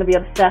everyone's going to be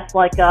obsessed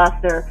like us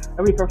or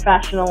be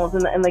professionals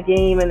in the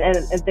game and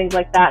things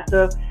like that.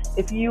 So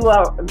if you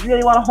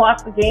really want to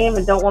watch the game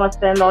and don't want to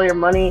spend all your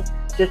money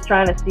just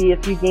trying to see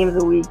a few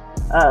games a week,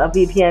 a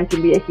VPN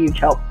can be a huge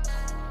help.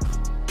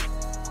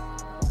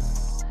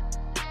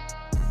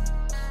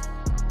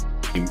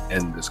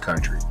 In this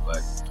country,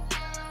 but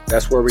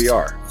that's where we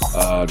are.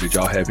 Did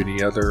y'all have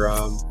any other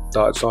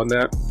thoughts on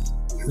that?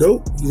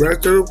 Nope.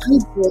 Right there.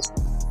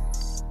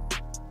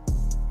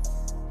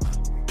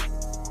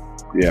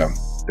 Yeah,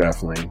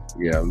 definitely.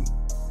 Yeah.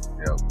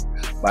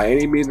 By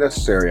any means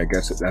necessary, I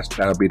guess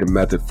that'll be the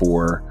method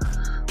for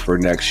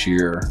next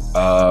year.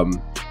 I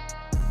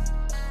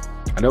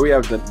know we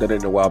haven't done it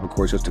in a while, but of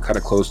course, just to kind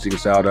of close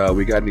things out,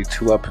 we got any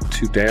 2 up,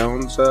 2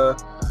 downs?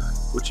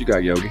 What you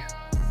got, Yogi?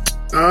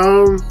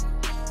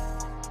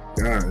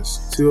 Guys,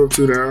 2 up,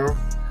 2 down.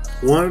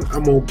 1,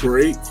 I'm on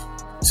break.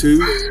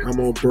 2, I'm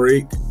on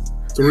break.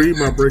 3,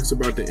 my break's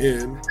about to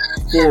end.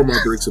 4, my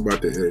break's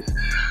about to end.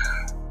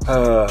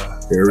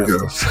 There we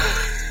go.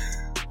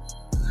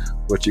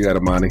 What you got,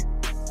 Amani?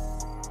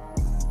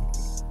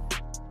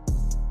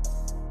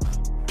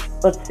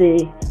 Let's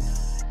see.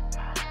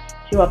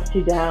 2 ups,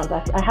 2 downs.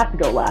 I have to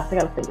go last. I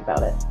got to think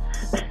about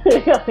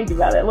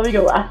it. Let me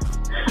go last.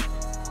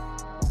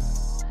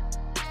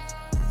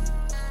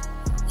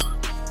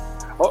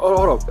 Oh,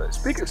 hold on.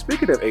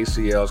 Speaking of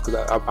ACLs,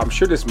 because I'm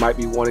sure this might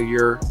be one of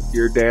your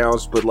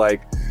downs, but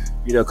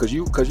because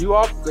you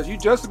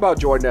just about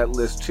joined that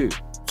list too.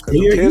 Because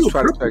the kids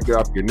trying to get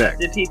off your neck.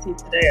 Did PT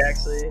today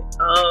actually?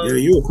 Yeah,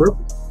 you were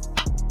crippled.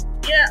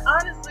 Yeah,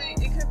 honestly,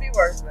 it could be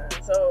worse, man.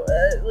 So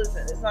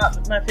listen, it's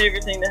not my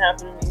favorite thing to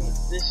happen to me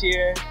this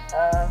year.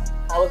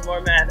 I was more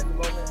mad in the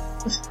moment.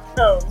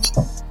 But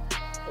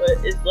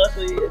it's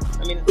luckily, it's a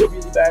really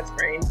bad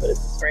sprain, but it's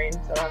a sprain, so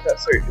I don't have to have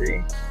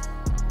surgery.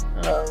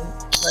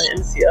 My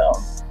MCL,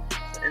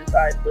 the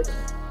inside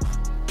ligament.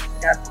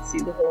 I have to see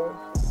the whole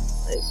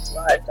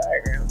live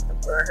diagram.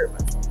 That's where I hurt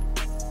myself.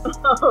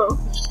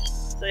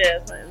 So yeah,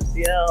 it's my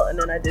MCL, and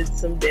then I did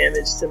some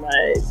damage to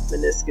my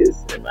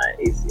meniscus and my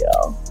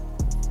ACL.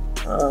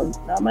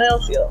 Not my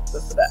LCL,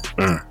 but for that.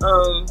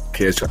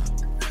 Kids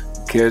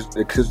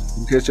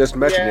just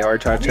mentioned they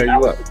already trying to tear you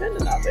up. I was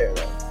dependent out there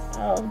though.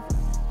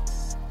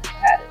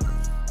 Had it,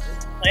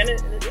 just planned it,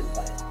 and it didn't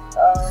plan.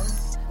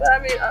 But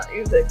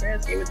in the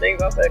grand scheme of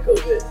things, I also had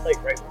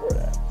COVID right before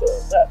that, so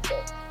that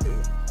sucks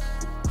too.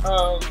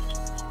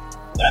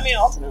 But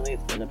ultimately,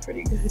 it's been a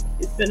pretty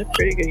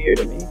good year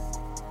to me.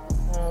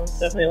 It's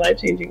definitely a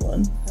life-changing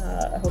one.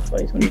 I hope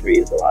 2023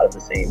 is a lot of the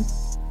same.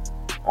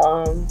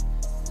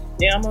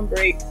 Yeah, I'm on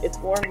break. It's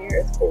warm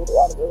here. It's cold a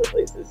lot of other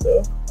places,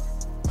 so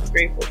I'm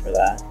grateful for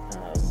that.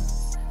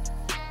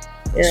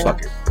 It's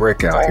fucking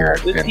brick out here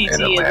with in PT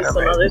Atlanta, and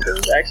some man. other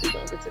things, I actually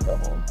don't get to go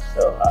home.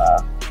 So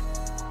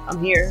I'm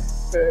here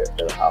for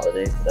the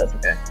holidays, but that's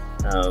okay.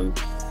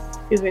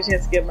 Gives me a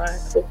chance to get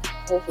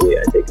hopefully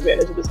I take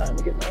advantage of the time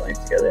to get my life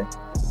together.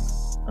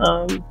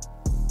 I'm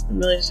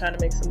really just trying to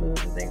make some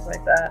moves and things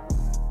like that.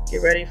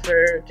 Get ready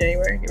for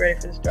January, get ready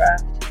for this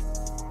draft.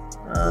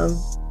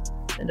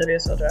 And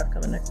WSL draft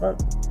coming next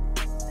month.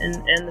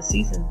 and the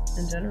season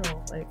in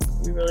general. Like,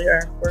 we really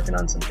are working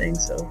on some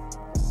things. So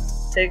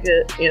take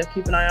it,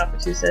 keep an eye out for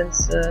 2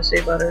 Cents,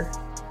 Shea Butter,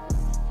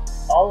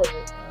 all of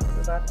it.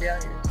 We're about to be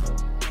out here. So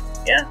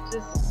yeah,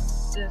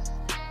 just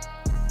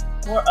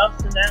more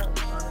ups and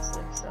downs,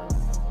 honestly. So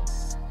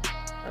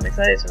I'm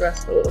excited to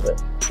rest for a little bit.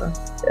 So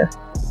yeah.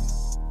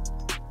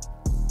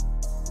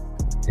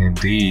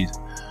 Indeed.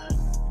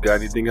 Got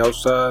anything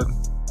else,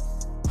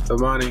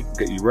 Amani?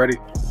 Get you ready?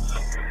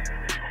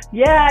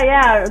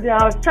 Yeah.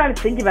 I was trying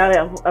to think about it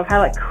of how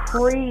like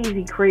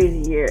crazy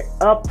year.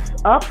 Up.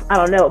 I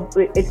don't know.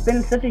 It's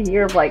been such a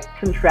year of like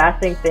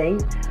contrasting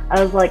things.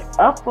 I was like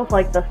up with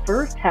like the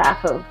first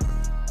half of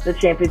the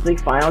Champions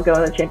League final,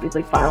 going to the Champions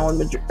League final in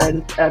Madrid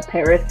and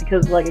Paris,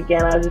 because like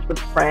again I was just with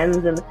friends,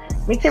 and it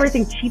makes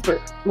everything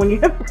cheaper when you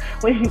have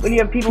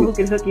people who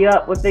can hook you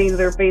up with things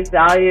that are face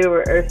value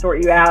or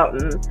sort you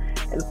out and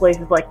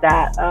places like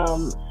that.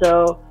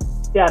 So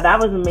yeah, that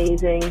was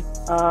amazing.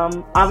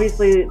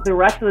 Obviously the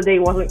rest of the day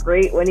wasn't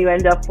great when you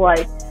end up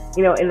like,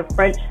 in the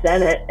French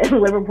Senate and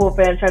Liverpool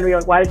fans trying to be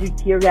like, why did you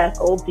tear gas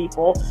old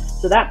people?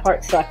 So that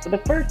part sucked. But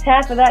the first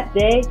half of that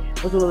day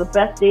was one of the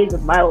best days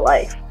of my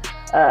life.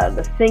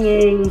 The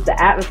singing, the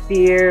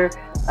atmosphere.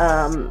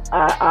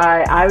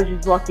 I was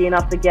just lucky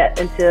enough to get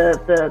into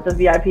the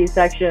VIP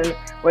section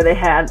where they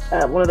had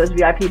one of those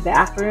VIP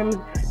bathrooms.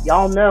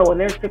 Y'all know when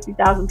there's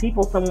 50,000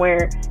 people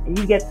somewhere and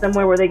you get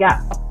somewhere where they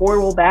got a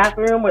portable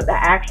bathroom that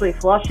actually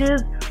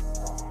flushes,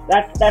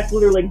 that's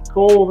literally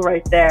gold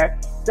right there.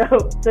 So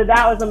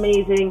that was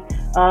amazing.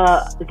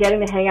 Getting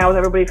to hang out with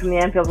everybody from the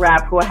Anfield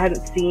Wrap, who I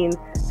hadn't seen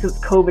since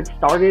COVID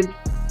started.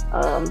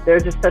 They're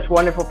just such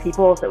wonderful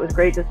people, so it was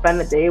great to spend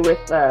the day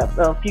with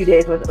a few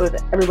days with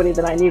everybody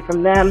that I knew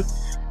from them.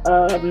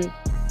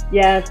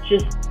 It's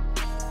just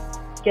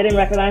getting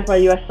recognized by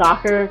U.S.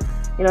 Soccer.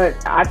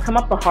 I've come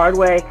up the hard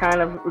way,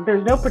 kind of.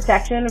 There's no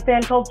protection in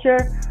fan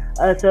culture.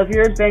 So if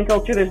you're in fan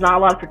culture, there's not a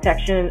lot of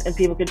protection, and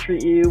people can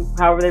treat you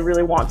however they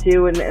really want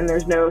to, and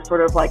there's no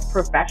sort of like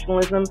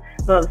professionalism.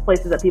 So there's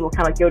places that people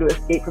kind of go to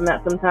escape from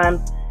that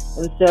sometimes.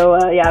 And so,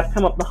 I've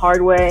come up the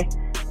hard way,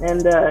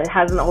 and it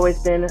hasn't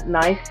always been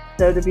nice.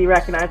 So to be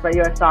recognized by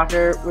U.S.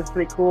 Soccer was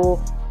pretty cool,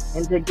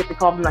 and to get the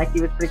call from Nike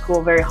was pretty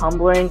cool, very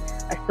humbling.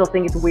 I still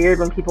think it's weird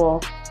when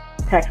people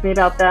text me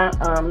about that.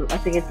 I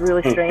think it's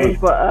really strange,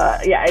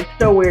 but it's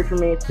so weird for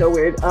me. It's so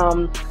weird.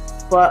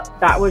 But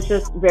that was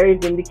just very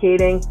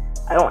vindicating.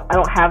 I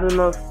don't have the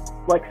most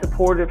like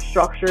supportive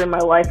structure in my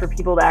life for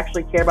people to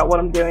actually care about what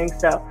I'm doing.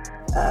 So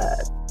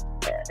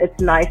it's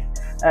nice.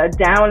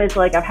 Down is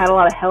like I've had a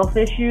lot of health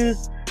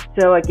issues.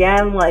 So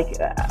again, like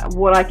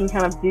what I can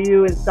kind of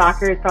do in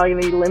soccer is probably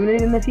going to be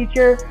limited in the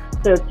future.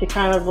 So to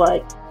kind of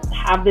like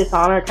have this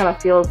honor kind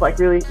of feels like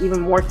really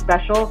even more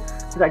special,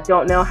 because I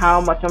don't know how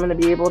much I'm going to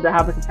be able to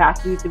have the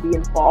capacity to be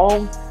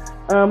involved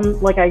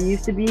like I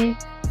used to be.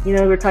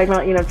 We're talking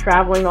about,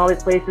 traveling all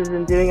these places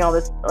and doing all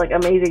this like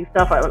amazing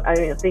stuff. I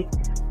think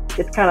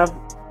it's kind of,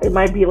 it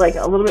might be like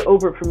a little bit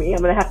over for me.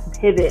 I'm going to have to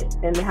pivot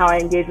in how I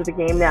engage with the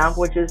game now,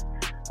 which is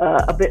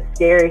a bit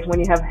scary when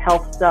you have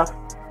health stuff.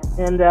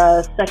 And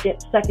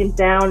second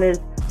down is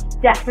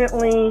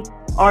definitely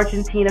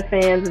Argentina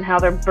fans and how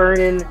they're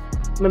burning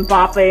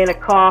Mbappe in a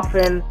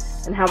coffin,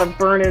 and how they're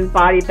burning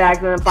body bags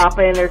of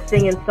Mbappe, and they're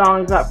singing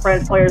songs about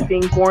French players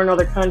being born in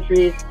other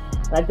countries.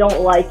 And I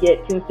don't like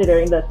it,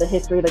 considering the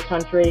history of the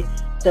country.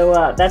 So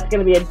that's going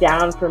to be a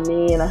down for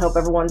me, and I hope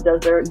everyone does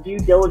their due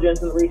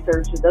diligence and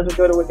research. It doesn't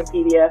go to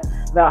Wikipedia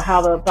about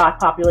how the black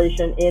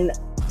population in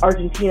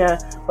Argentina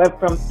went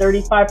from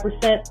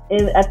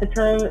 35% at the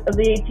turn of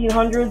the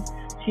 1800s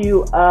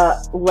to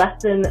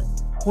less than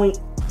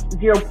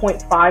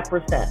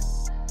 0.5%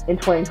 in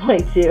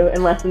 2022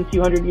 in less than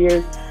 200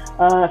 years.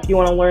 If you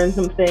want to learn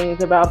some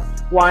things about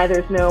why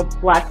there's no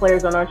black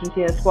players on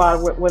Argentina's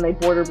squad when they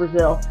border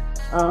Brazil.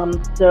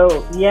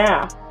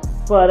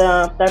 But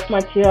that's my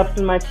 2 ups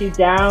and my 2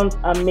 downs.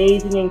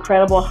 Amazing,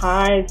 incredible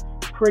highs,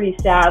 pretty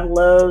sad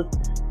lows.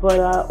 But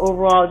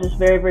overall, just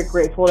very, very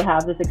grateful to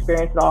have this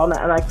experience at all.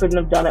 And I couldn't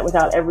have done it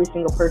without every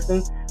single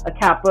person. A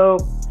capo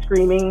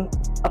screaming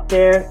up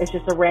there. It's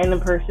just a random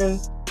person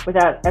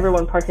without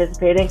everyone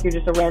participating. You're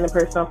just a random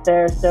person up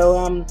there.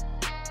 So,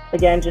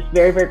 again, just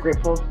very, very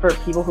grateful for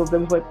people who've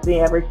been with me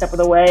every step of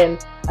the way.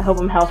 And I hope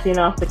I'm healthy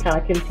enough to kind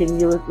of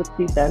continue with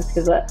 2 Cents,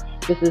 because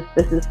this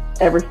is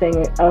everything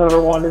I've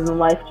ever wanted in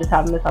life, just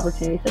having this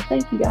opportunity. So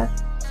thank you, guys.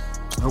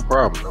 No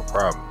problem.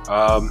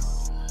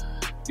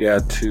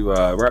 To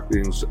wrap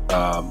things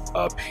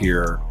up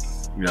here,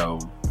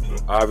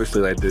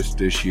 obviously like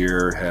this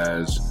year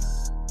has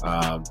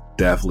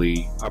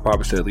definitely, I'll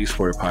probably say at least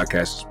for the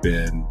podcast, has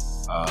been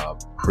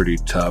pretty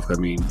tough. I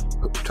mean,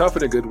 tough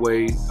in a good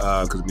way,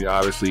 because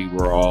obviously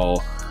we're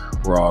all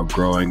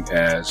growing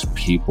as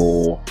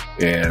people,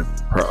 and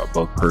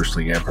both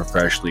personally and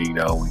professionally.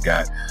 We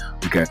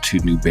got 2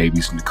 new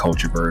babies in the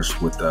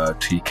Cultureverse with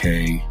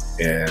TK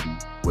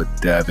and with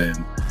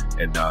Devin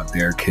and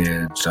their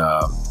kids.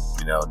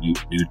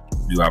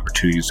 New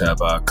opportunities have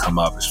come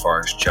up as far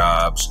as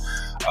jobs.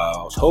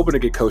 I was hoping to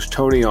get Coach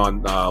Tony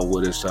on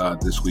with us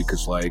this week,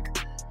 because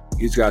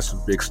he's got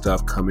some big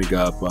stuff coming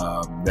up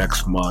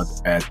next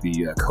month at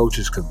the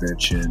coaches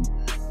convention,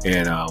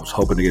 and I was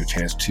hoping to get a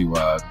chance to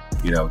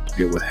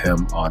get with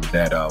him on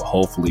that.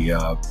 Hopefully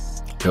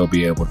he'll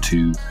be able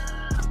to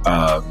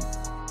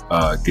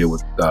get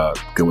with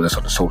us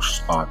on the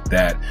socials on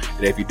that.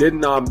 And if you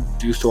didn't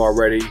do so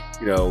already,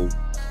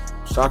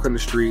 Soccer in the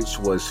Streets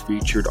was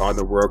featured on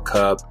the World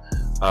Cup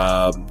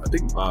I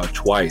think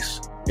twice,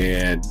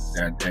 and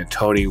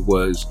Tony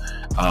was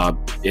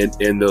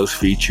in those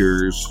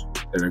features.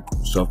 And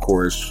so, of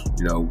course,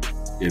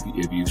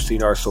 if you've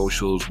seen our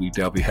socials, we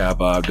definitely have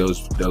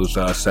those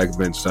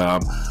segments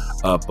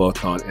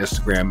both on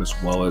Instagram as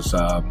well as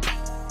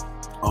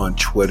on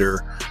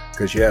Twitter.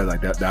 Because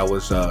that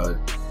was a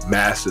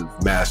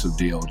massive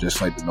deal.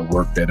 Just like the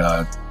work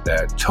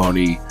that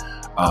Tony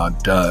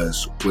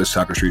does with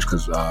Soccer Streets.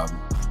 Because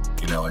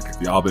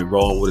if y'all been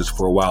rolling with us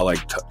for a while,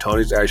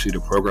 Tony's actually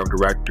the program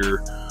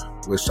director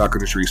with Soccer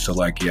in the Streets. So a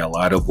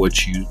lot of what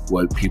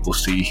people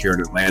see here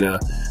in Atlanta,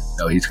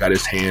 he's got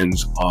his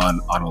hands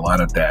on a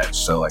lot of that.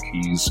 So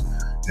he's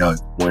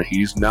when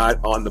he's not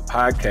on the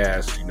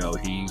podcast,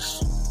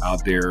 he's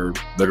out there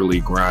literally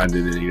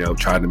grinding and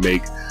trying to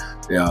make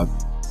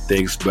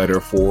things better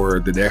for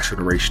the next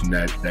generation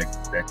that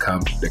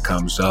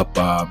comes up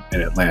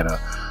in Atlanta.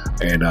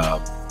 And it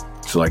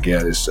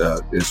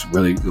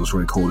was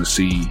really cool to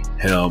see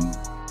him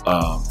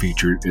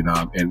featured in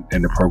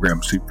the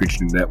program,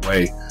 featured in that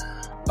way.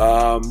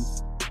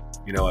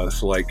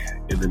 So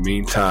in the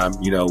meantime,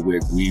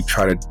 we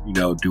try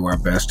to do our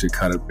best to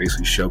kind of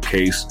basically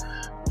showcase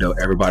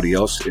everybody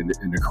else in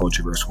the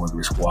Cultureverse, whether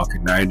it's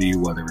Walking 90,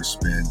 whether it's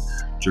been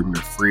Dreaming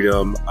of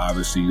Freedom,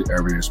 obviously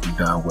everything that's been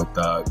done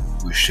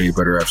with Shea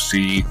Butter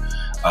FC,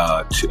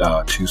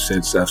 2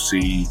 Cents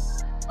FC,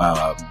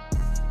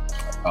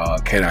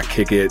 Can I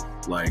Kick It?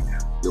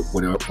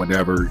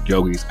 Whenever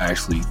Yogi's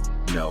actually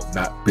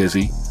not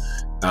busy,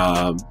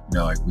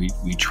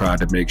 we try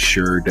to make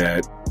sure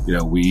that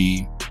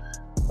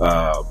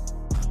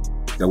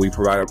we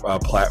provide a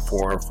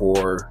platform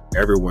for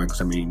everyone.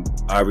 Because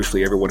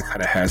obviously everyone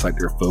kind of has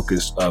their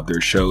focus of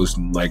their shows,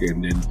 and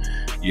then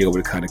you're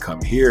able to kind of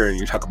come here and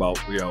you talk about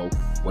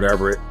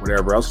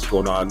whatever else is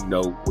going on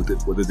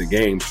within the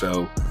game.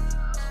 So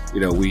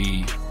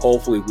we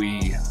hopefully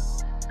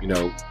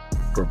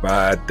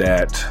provide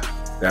that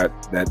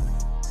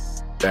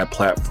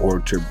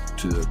platform to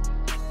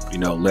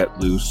let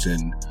loose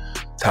and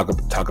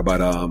talk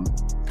about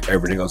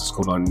everything else that's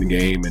going on in the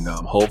game. And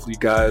hopefully you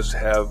guys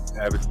have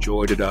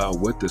enjoyed it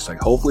with us.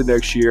 Hopefully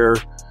next year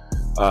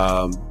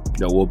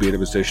we'll be in a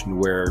position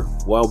where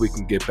we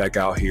can get back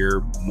out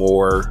here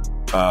more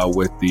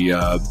with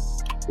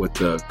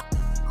the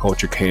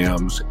culture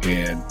cams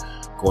and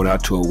going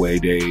out to away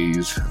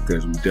days,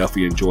 because we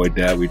definitely enjoyed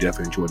that. We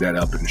definitely enjoyed that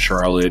up in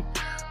Charlotte.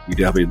 We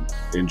definitely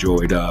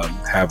enjoyed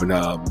having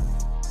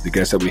the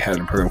guests that we had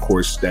in the program. Of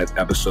course, that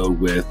episode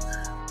with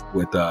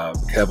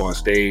Kev on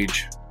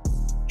stage,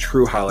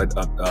 true highlight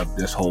of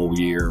this whole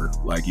year.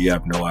 You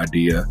have no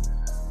idea.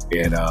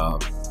 And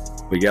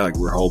but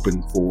we're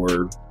hoping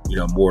for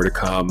more to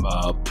come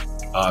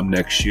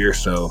next year.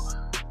 So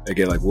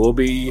again, we'll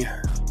be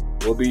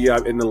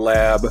in the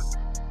lab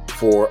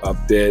for a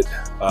bit,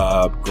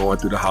 going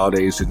through the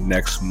holidays and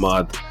next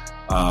month.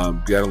 Be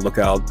on the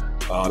lookout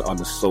on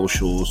the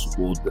socials.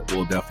 We'll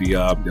definitely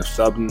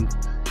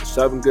if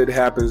something good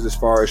happens as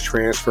far as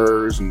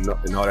transfers and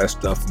all that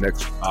stuff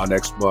next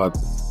month,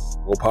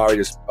 we'll probably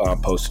just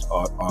post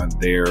on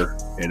there,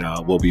 and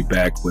we'll be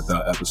back with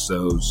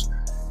episodes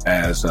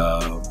as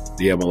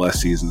the MLS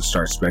season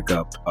starts back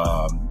up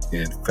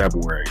in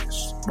February.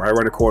 It's right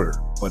around the corner.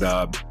 But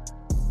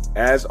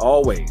as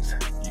always,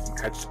 you can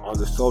catch us on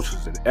the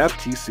socials at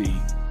FTC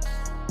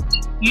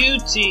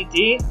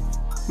UTD.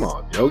 Come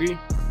on, Yogi.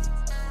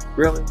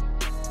 Really?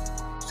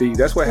 See,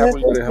 that's what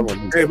happens when they have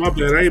one. Hey, my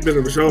bad. I ain't been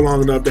on the show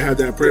long enough to have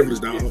that privilege,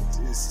 dog.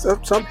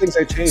 Some things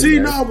they change. See,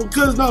 man.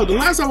 The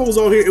last time I was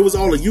on here, it was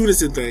all a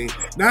unison thing.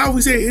 Now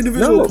we say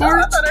individual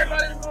parts.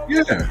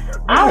 Yeah.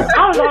 I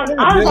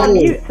was on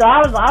mute, so I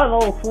was a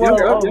little slow.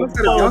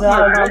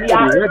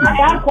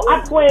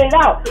 I pointed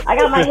out. I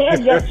got my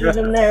hand gestures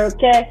in there.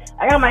 Okay,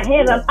 I got my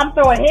hands. I'm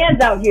throwing hands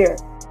out here.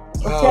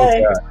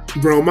 Okay,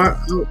 bro,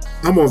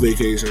 I'm on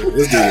vacation.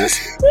 Let's do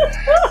this.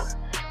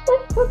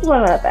 Let's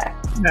run that back.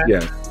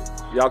 Yeah.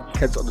 Y'all can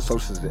catch on the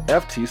socials at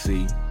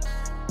FTC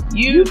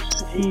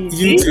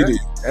UTD.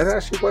 That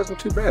actually wasn't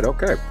too bad.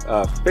 Okay.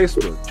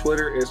 Facebook,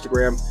 Twitter,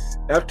 Instagram,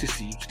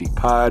 FTC UTD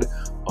Pod.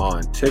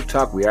 On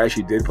TikTok, we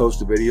actually did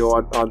post a video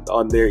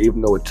on there,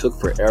 even though it took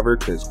forever,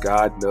 because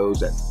God knows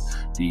that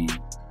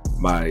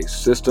my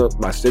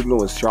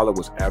signal in Charlotte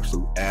was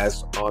absolute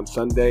ass on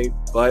Sunday.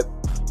 But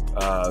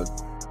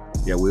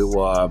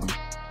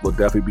we'll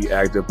definitely be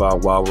active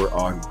while we're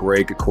on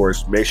break. Of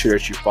course, make sure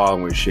that you're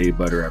following Shea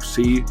Butter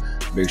FC.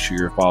 Make sure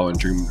you're following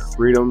Dreaming of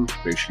Freedom.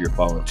 Make sure you're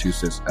following 2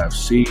 Cents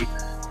FC.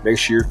 Make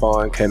sure you're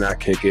following Can I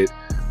Kick It.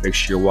 Make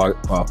sure you're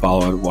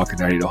following Walking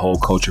 90, the whole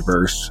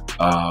Cultureverse.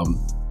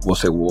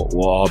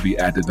 We'll all be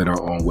active in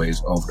our own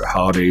ways over the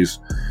holidays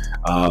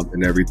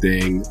and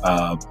everything.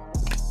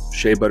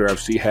 Shea Butter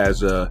FC has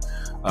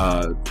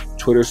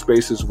Twitter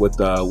Spaces with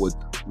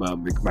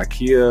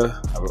Makia.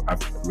 I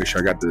make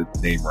sure I got the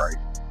name right.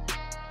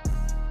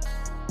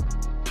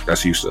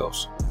 That's you,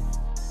 Sills.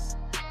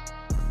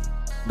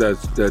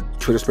 The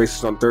Twitter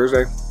Spaces on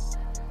Thursday?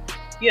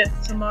 Yeah,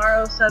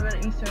 tomorrow, 7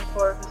 Eastern,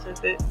 4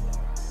 Pacific,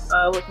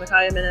 with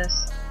Micaiah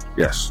Menace.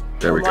 Yes,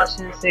 there we go.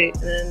 Washington State,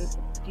 and then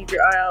keep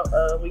your eye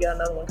out. We got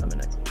another one coming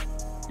next week.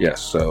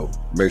 Yes, so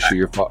make sure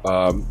you're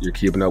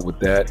keeping up with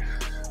that.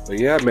 But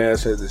yeah, man,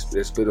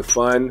 it's been a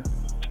fun.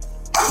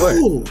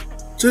 Oh,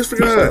 just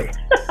forgot.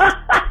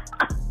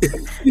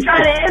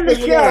 Trying to end the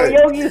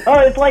show.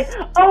 It's like,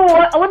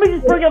 let me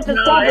just bring up this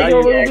topic.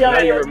 We'll be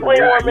on here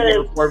 20 more minutes.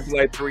 You recorded for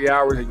like 3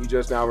 hours and you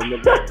just now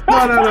remember.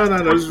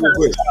 No. This is real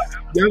quick.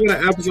 Y'all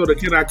got an episode of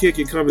Can I Kick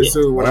It coming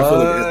soon. When I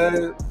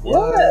feel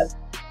like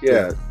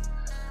Yeah.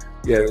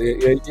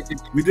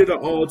 We did an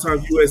all-time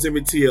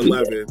USMNT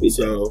 11,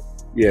 so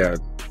yeah.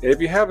 And if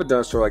you haven't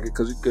done so, like,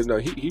 because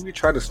he be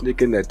trying to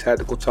sneak in that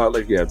tactical talk,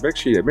 like, yeah, make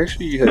sure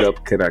you hit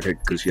up Can I Kick,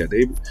 because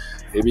they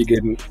be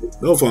getting.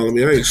 Don't follow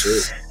me, I ain't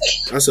shit.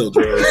 I sell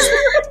drugs.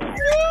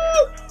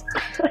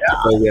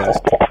 But yes,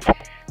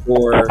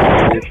 for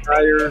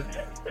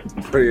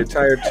the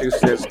entire 2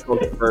 Cents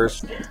Coach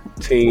First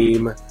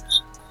team,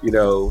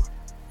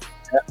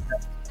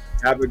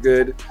 have a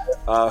good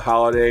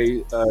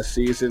holiday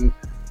season.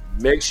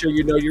 Make sure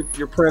you know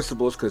your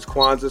principles, because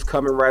Kwanzaa's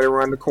coming right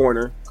around the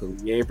corner,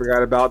 because we ain't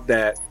forgot about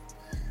that.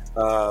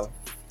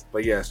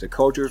 But yes, the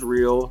culture's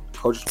real.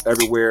 Culture's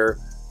everywhere.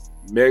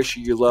 Make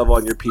sure you love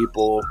on your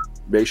people.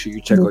 Make sure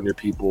you check on your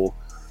people.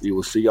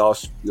 You'll see y'all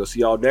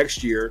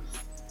next year.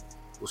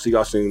 We'll see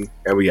y'all soon,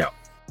 and we out.